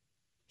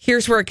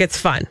 Here's where it gets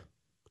fun.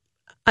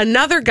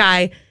 Another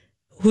guy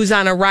who's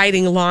on a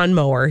riding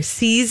lawnmower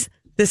sees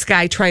this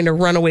guy trying to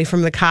run away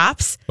from the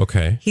cops.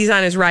 Okay. He's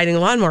on his riding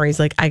lawnmower. He's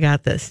like, I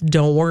got this.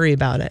 Don't worry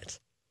about it.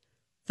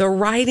 The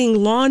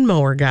riding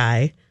lawnmower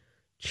guy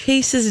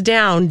chases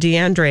down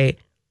DeAndre,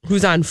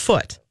 who's on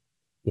foot.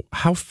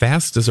 How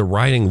fast does a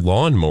riding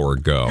lawnmower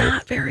go?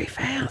 Not very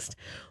fast,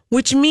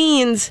 which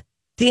means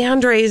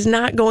DeAndre is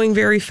not going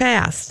very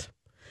fast.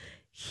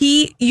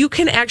 You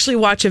can actually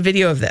watch a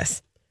video of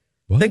this.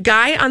 What? The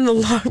guy on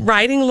the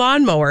riding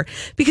lawnmower,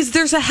 because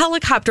there's a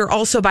helicopter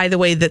also, by the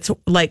way, that's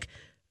like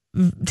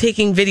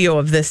taking video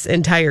of this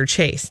entire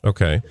chase.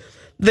 Okay.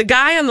 The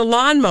guy on the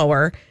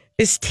lawnmower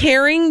is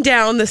tearing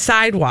down the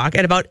sidewalk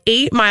at about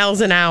 8 miles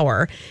an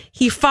hour.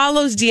 He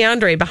follows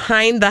DeAndre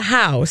behind the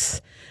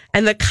house.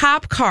 And the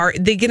cop car,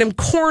 they get him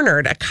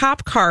cornered. A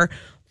cop car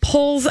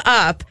pulls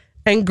up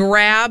and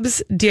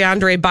grabs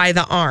DeAndre by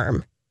the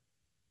arm.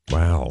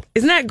 Wow.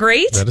 Isn't that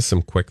great? That is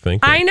some quick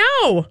thinking. I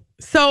know.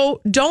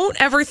 So don't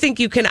ever think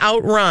you can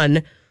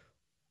outrun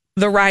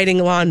the riding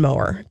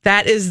lawnmower.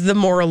 That is the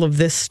moral of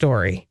this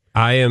story.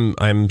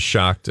 I'm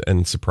shocked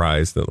and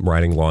surprised that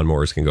riding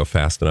lawnmowers can go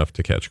fast enough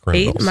to catch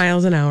criminals. 8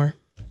 miles an hour.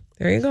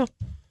 There you go.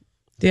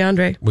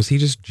 DeAndre. Was he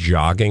just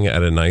jogging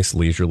at a nice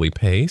leisurely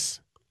pace?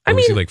 Or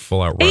was he like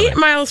full out running? 8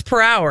 miles per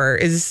hour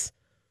is,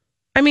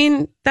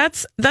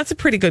 that's a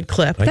pretty good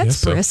clip.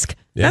 That's brisk. So.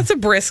 Yeah. That's a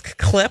brisk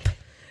clip.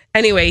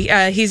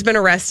 Anyway, he's been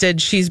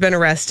arrested. She's been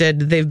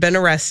arrested. They've been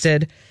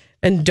arrested.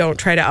 And don't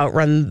try to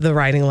outrun the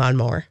riding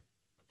lawnmower.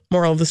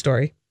 Moral of the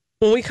story.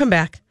 When we come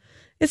back,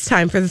 it's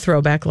time for the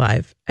Throwback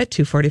Live at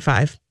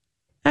 2:45.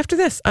 After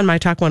this on My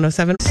Talk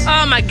 107.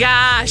 Oh my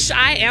gosh,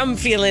 I am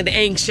feeling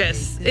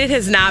anxious. It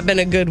has not been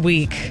a good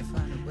week.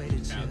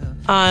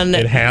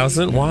 It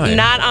hasn't? Why?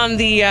 Not on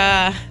the,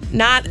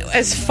 not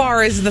as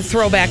far as the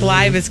Throwback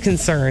Live is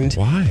concerned.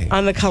 Why?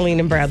 On the Colleen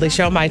and Bradley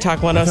Show, My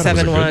Talk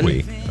 1071. I thought it was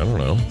a good week. I don't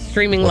know.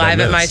 Streaming live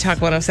at My Talk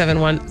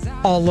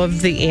 1071. All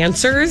of the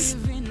answers.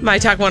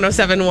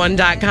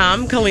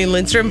 MyTalk1071.com. Colleen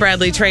Lindstrom,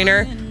 Bradley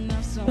Trainer.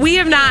 We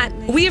have not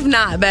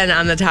been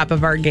on the top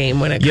of our game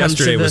when it comes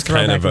Yesterday to the was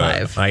kind of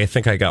Live. I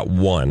think I got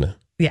one.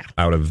 Yeah.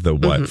 Out of the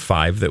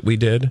 5 that we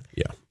did.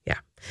 Yeah.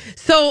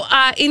 So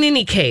in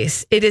any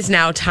case, it is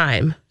now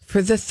time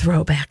for the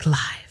Throwback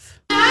Live.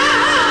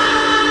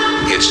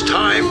 It's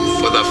time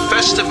for the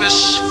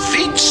Festivus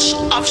Feats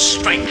of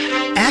Strength.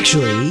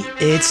 Actually,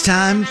 it's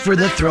time for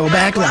the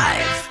Throwback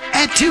Live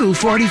at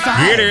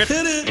 2:45. Hit it.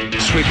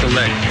 Sweep the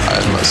leg.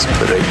 I must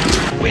break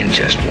you. Win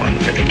just one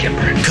for the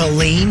Kipper.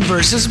 Colleen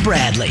versus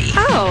Bradley.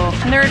 Oh,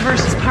 nerd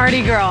versus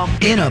party girl.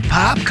 In a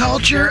pop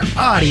culture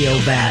audio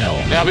battle.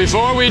 Now,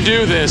 before we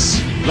do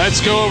this, let's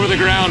go over the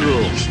ground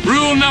rules.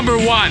 Rule number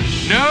 1,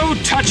 no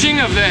touching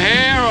of the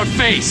hair or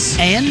face.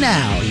 And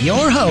now,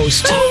 your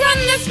host,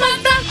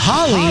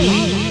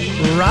 Holly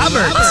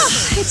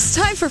Roberts. It's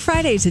time for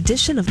Friday's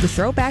edition of the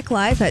Throwback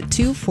Live at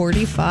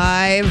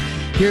 2:45.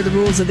 Here are the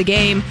rules of the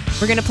game.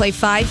 We're going to play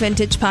 5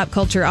 vintage pop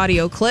culture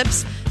audio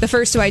clips. The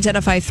first to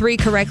identify 3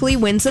 correctly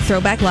wins the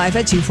Throwback Live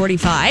at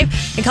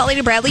 2:45. And Colleen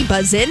and Bradley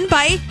buzz in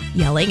by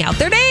yelling out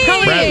their names.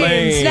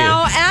 Bradley.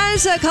 Now,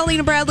 as Colleen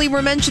and Bradley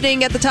were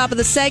mentioning at the top of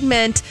the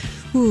segment,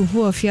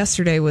 woof,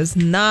 yesterday was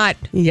not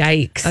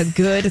a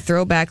good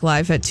Throwback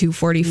Live at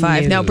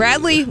 2:45. No. Now,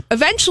 Bradley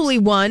eventually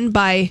won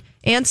by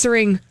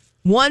answering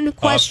one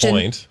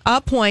question. A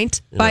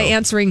point by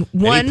answering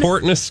one. Any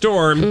port in a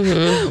storm.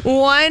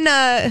 One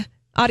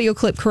audio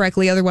clip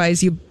correctly.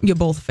 Otherwise, you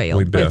both failed.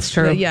 We biffed. That's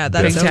true. Yeah,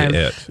 that's That's okay.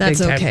 it. That's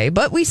Big time. okay.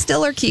 But we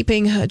still are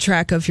keeping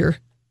track of your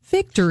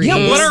victories.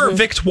 Yeah, what are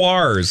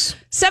victoires?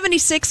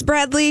 76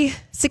 Bradley,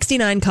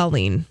 69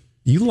 Colleen.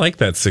 You like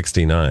that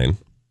 69.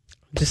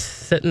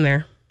 Just sitting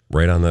there.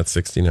 Right on that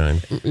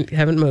 69.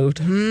 Haven't moved.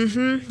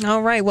 Mm-hmm.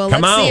 All right. Well,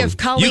 Come let's see on. if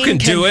Colleen You can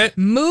do it.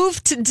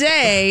 move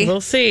today.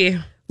 We'll see.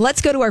 Let's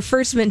go to our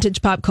first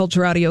vintage pop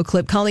culture audio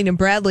clip. Colleen and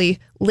Bradley,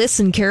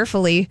 listen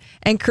carefully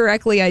and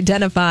correctly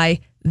identify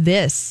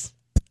this.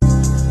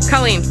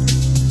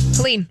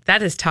 Colleen.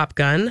 That is Top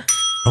Gun.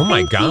 Oh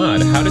my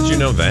God. How did you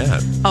know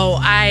that? Oh,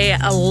 I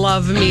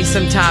love me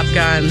some Top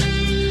Gun.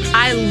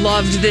 I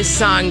loved this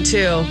song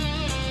too.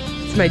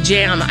 It's my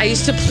jam. I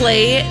used to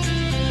play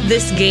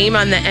this game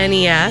on the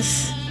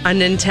NES, on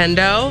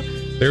Nintendo.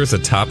 There was a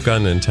Top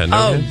Gun Nintendo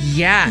Oh, game?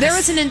 yes. There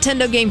was a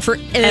Nintendo game for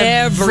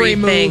every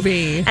Everything.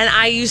 movie. And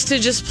I used to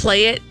just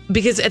play it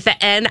because at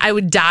the end I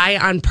would die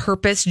on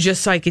purpose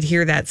just so I could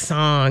hear that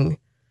song.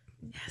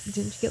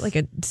 Didn't you get like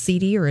a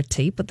CD or a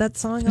tape with that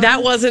song on That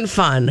it? wasn't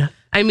fun.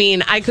 I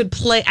mean, I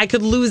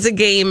could lose a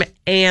game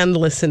and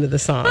listen to the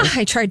song.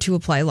 I tried to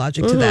apply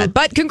logic to that.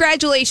 But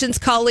congratulations,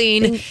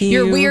 Colleen. Thank you.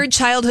 Your weird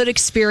childhood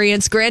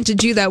experience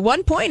granted you that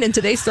 1 point in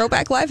today's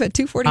Throwback Live at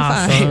 2:45.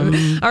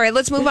 Awesome. All right,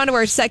 let's move on to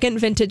our second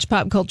vintage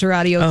pop culture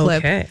audio clip.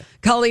 Okay.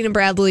 Colleen and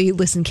Bradley,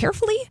 listen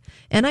carefully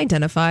and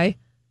identify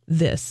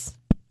this.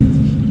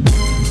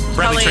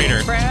 Bradley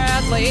Trainer.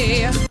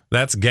 Bradley.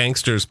 That's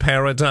Gangster's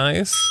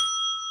Paradise.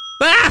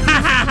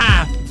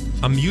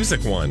 A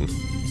music one.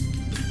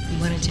 You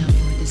want to tell me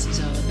what this is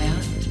all about?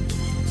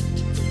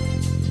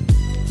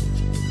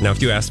 Now,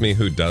 if you ask me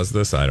who does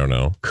this, I don't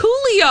know.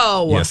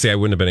 Coolio. Yeah, see, I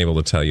wouldn't have been able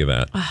to tell you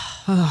that.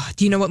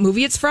 Do you know what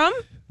movie it's from?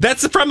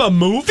 That's from a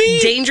movie?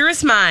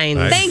 Dangerous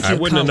Minds. Thank you, I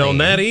wouldn't have known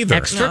that either.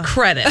 Extra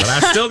credit. But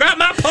I still got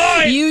my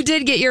point. You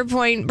did get your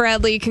point,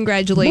 Bradley.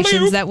 Congratulations.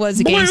 Bloop, That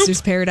was A bloop,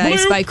 Gangster's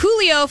Paradise bloop. by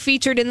Coolio,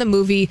 featured in the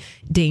movie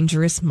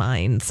Dangerous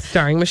Minds.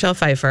 Starring Michelle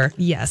Pfeiffer.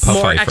 Yes. Puff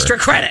More Pfeiffer. extra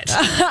credit.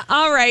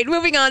 All right,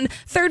 moving on.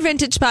 Third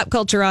vintage pop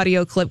culture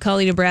audio clip.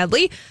 Colleen and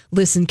Bradley,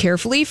 listen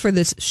carefully for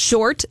this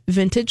short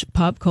vintage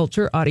pop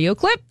culture audio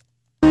clip.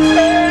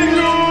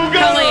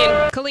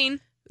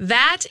 Colleen.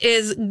 That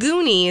is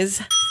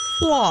Goonies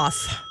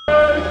Sloth.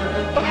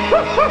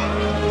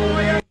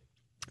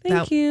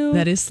 Thank you.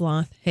 That is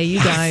Sloth. Hey, you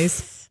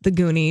guys. The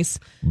Goonies.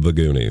 The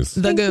Goonies.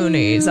 The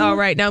Goonies. All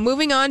right, now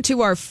moving on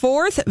to our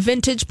fourth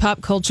vintage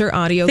pop culture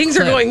audio Things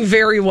clip. are going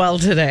very well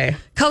today.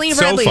 Colleen and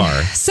So Bradley.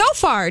 far. So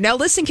far. Now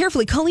listen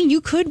carefully. Colleen,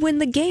 you could win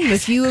the game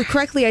if you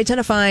correctly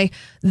identify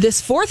this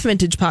fourth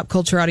vintage pop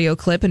culture audio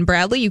clip. And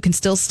Bradley, you can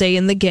still stay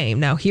in the game.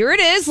 Now here it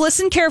is.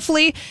 Listen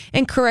carefully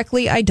and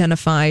correctly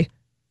identify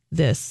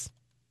this.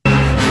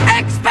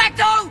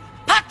 Expecto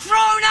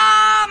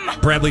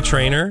Patronum! Bradley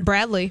Trainer.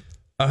 Bradley.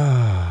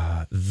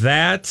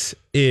 That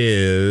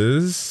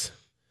is...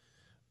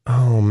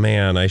 Oh,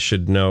 man, I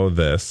should know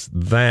this.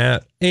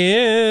 That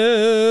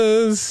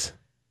is...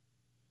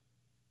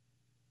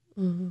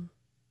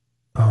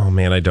 Oh,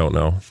 man, I don't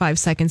know. 5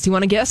 seconds. You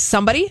want to guess?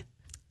 Somebody?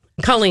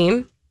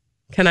 Colleen,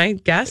 can I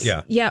guess?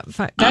 Yeah. Yeah.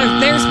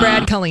 There's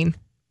Brad. Colleen.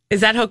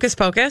 Is that Hocus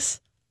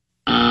Pocus?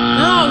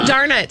 Oh,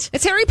 darn it.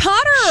 It's Harry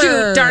Potter.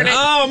 Shoot, darn it.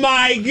 Oh,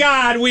 my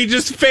God, we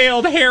just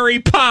failed Harry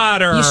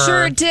Potter. You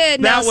sure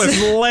did. That Now, was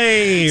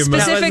lame.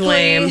 Specifically,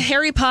 lame.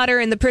 Harry Potter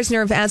and the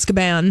Prisoner of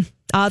Azkaban,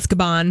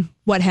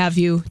 what have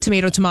you,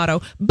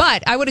 tomato.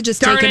 But I would have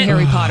just Darn taken it.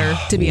 Harry Potter,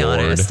 to be Lord.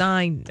 honest.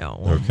 I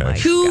know. Okay. My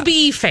To God.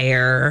 be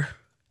fair,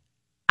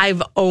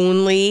 I've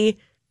only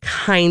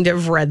kind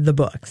of read the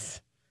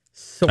books.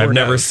 I've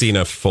never seen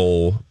a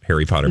full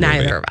Harry Potter movie.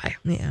 Neither have I.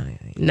 Yeah.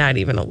 Not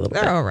even a little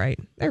bit. They're all right.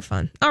 They're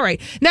fun. All right.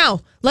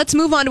 Now, let's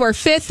move on to our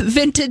 5th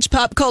vintage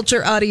pop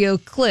culture audio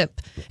clip.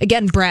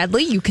 Again,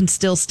 Bradley, you can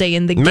still stay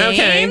in the game.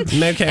 Okay.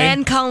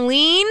 And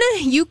Colleen,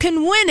 you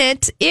can win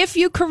it if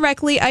you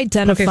correctly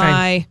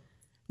identify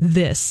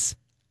this.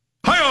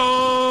 Hold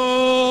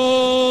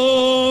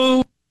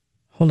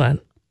on.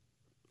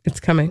 It's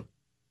coming.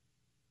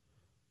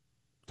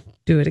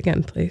 Do it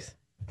again, please.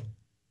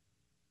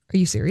 Are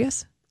you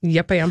serious?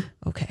 Yep, I am.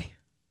 Okay.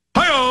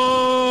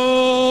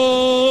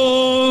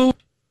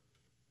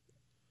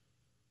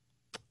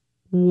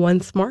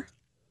 Once more.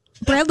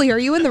 Bradley, are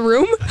you in the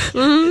room?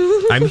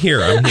 I'm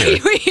here. Are you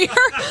here?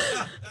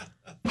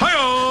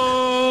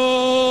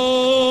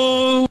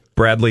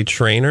 Bradley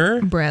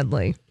Traynor.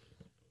 Bradley.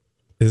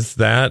 Is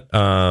that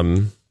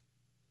Ed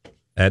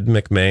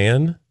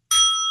McMahon?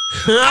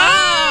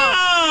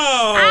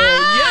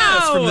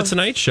 Yes, from The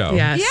Tonight Show.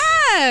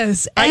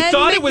 Yes. I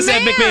thought it was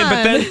Ed McMahon,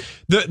 but then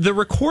the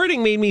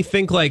recording made me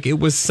think like it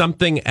was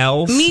something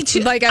else. Me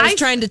too. Like I was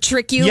trying to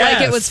trick you, like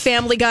it was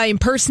Family Guy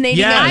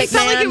impersonating Ed McMahon. I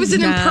felt like it was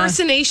an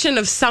impersonation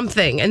of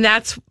something, and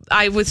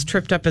I was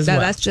tripped up as well.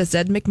 That's just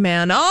Ed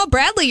McMahon. Oh,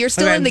 Bradley, you're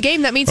still in the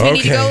game. That means we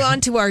need to go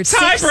on to our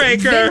 6th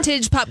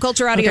vintage pop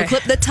culture audio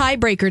clip, the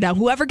tiebreaker. Now,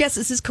 whoever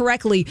guesses this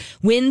correctly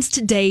wins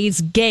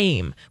today's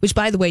game, which,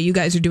 by the way, you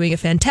guys are doing a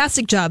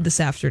fantastic job this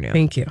afternoon.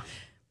 Thank you.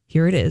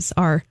 Here it is,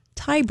 our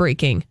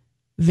tie-breaking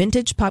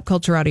vintage pop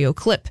culture audio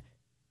clip.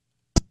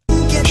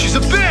 She's a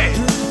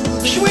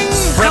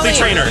bitch! Bradley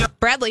Traynor.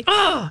 Bradley.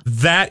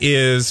 That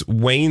is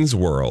Wayne's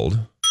World.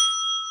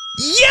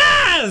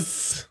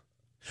 Yes!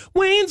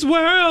 Wayne's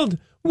World.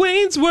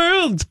 Wayne's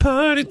World. It's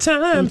party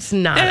time. It's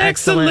not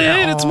excellent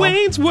at all. It's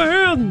Wayne's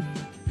World.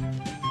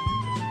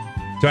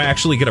 Do I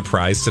actually get a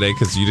prize today?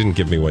 Because you didn't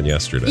give me one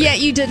yesterday. Yeah,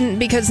 you didn't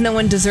because no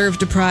one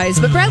deserved a prize.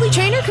 But Bradley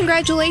Traynor,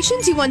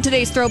 congratulations. You won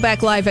today's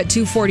Throwback Live at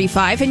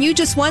 2:45, and you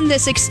just won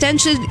this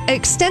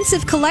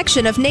extensive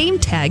collection of name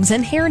tags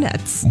and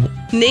hairnets.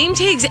 Name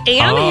tags and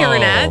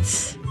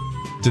hairnets?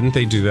 Didn't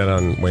they do that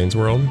on Wayne's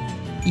World?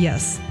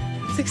 Yes.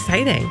 It's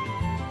exciting.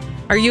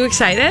 Are you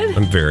excited?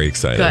 I'm very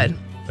excited. Good.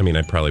 I mean,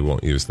 I probably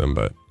won't use them,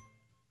 but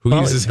who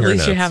uses hairnets? At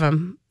least you have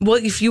them. Well,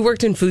 if you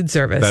worked in food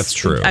service. That's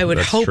true. I would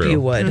That's hope true.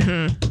 you would.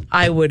 Mm-hmm.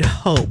 I would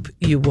hope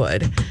you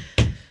would.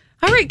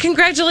 All right,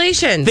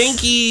 congratulations.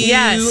 Thank you.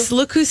 Yes,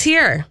 look who's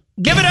here.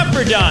 Give it up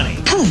for Donnie.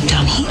 Hello,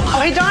 Donnie. Oh,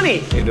 hey, Donnie.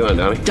 How you doing,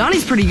 Donnie?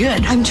 Donnie's pretty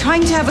good. I'm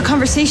trying to have a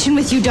conversation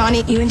with you,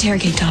 Donnie. You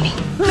interrogate Donnie.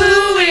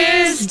 Who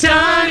is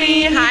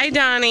Donnie? Hi,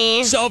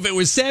 Donnie. So if it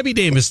was Sammy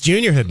Davis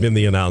Jr. had been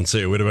the announcer,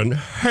 it would have been,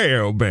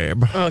 hey,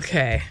 babe.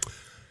 Okay.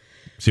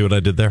 See what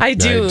I did there? I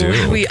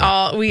do. We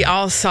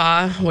all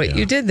saw what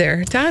you did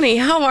there. Donnie,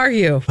 how are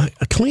you?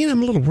 Colleen,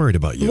 I'm a little worried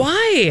about you.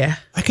 Why?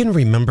 I can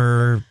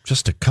remember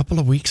just a couple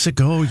of weeks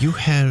ago, you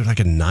had like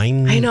a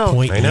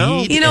 9-point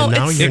lead. You know, and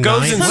now it's, you're it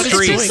goes in nine.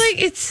 streaks. It's just like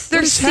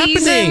there's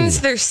seasons. happening?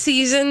 There's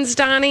seasons,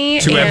 Donnie.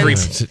 To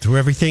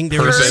everything.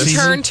 There is a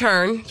season.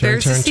 Turn.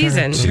 There's a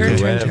season. Turn.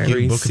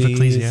 Book of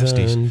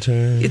Ecclesiastes.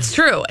 It's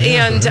true,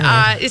 and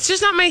it's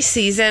just not my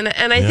season,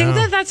 and I think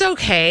that's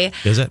okay.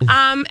 Is it?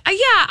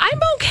 Yeah, I'm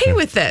okay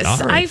with this. All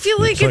right. I feel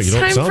like So it's you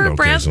don't time sound for okay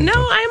Brad. sometimes.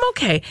 No, I'm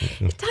okay.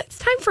 It's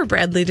time for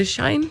Bradley to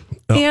shine.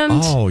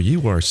 And Oh,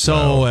 you are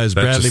so, as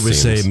that Bradley just would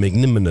say, seems-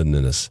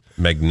 magnanimous.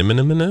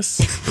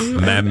 Magnanimous?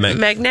 magnanimous.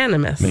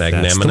 Magnanimous.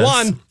 That's the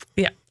one.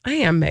 Yeah, I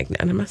am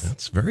magnanimous.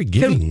 That's very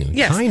giving and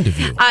Yes. kind of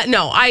you.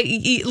 No,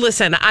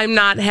 listen, I'm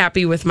not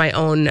happy with my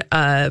own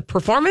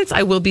performance.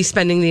 I will be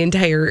spending the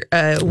entire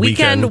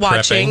weekend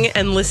watching prepping.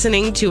 and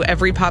listening to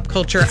every pop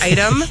culture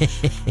item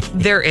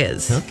there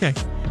is. Okay.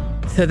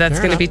 So that's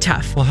Fair going to be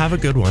enough. tough. Well, have a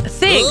good one.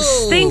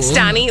 Thanks,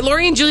 Donnie.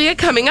 Lori and Julia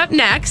coming up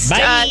next.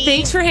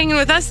 Thanks for hanging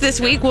with us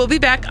this week. We'll be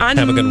back on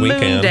Have a good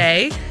weekend.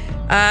 Monday.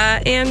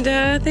 And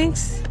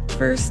thanks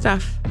for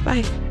stuff.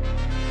 Bye.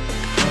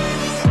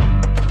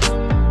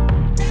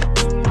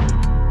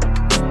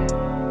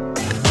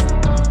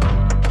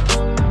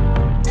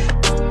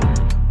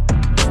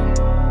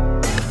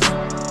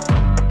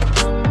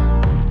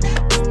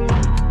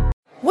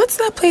 What's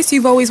that place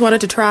you've always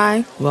wanted to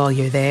try? Well,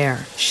 you're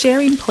there,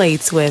 sharing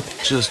plates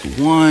with Just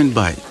one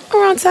bite.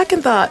 Or on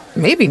second thought,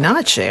 maybe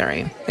not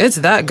sharing. It's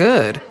that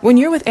good. When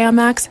you're with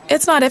Amex,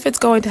 it's not if it's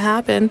going to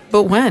happen,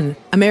 but when.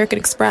 American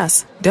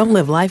Express. Don't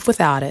live life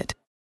without it.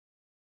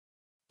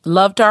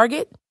 Love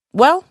Target?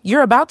 Well,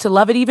 you're about to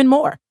love it even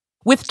more.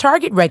 With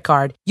Target Red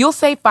Card, you'll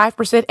save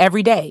 5%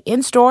 every day,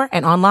 in-store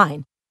and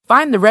online.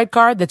 Find the Red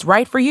Card that's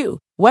right for you,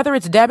 whether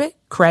it's debit,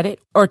 credit,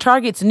 or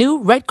Target's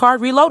new Red Card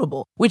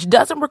Reloadable, which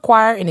doesn't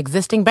require an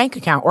existing bank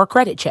account or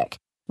credit check.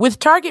 With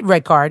Target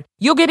Red Card,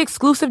 you'll get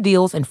exclusive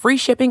deals and free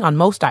shipping on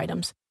most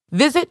items.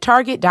 Visit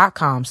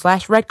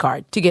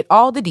target.com/redcard to get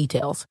all the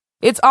details.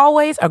 It's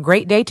always a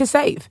great day to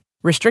save.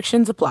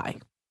 Restrictions apply.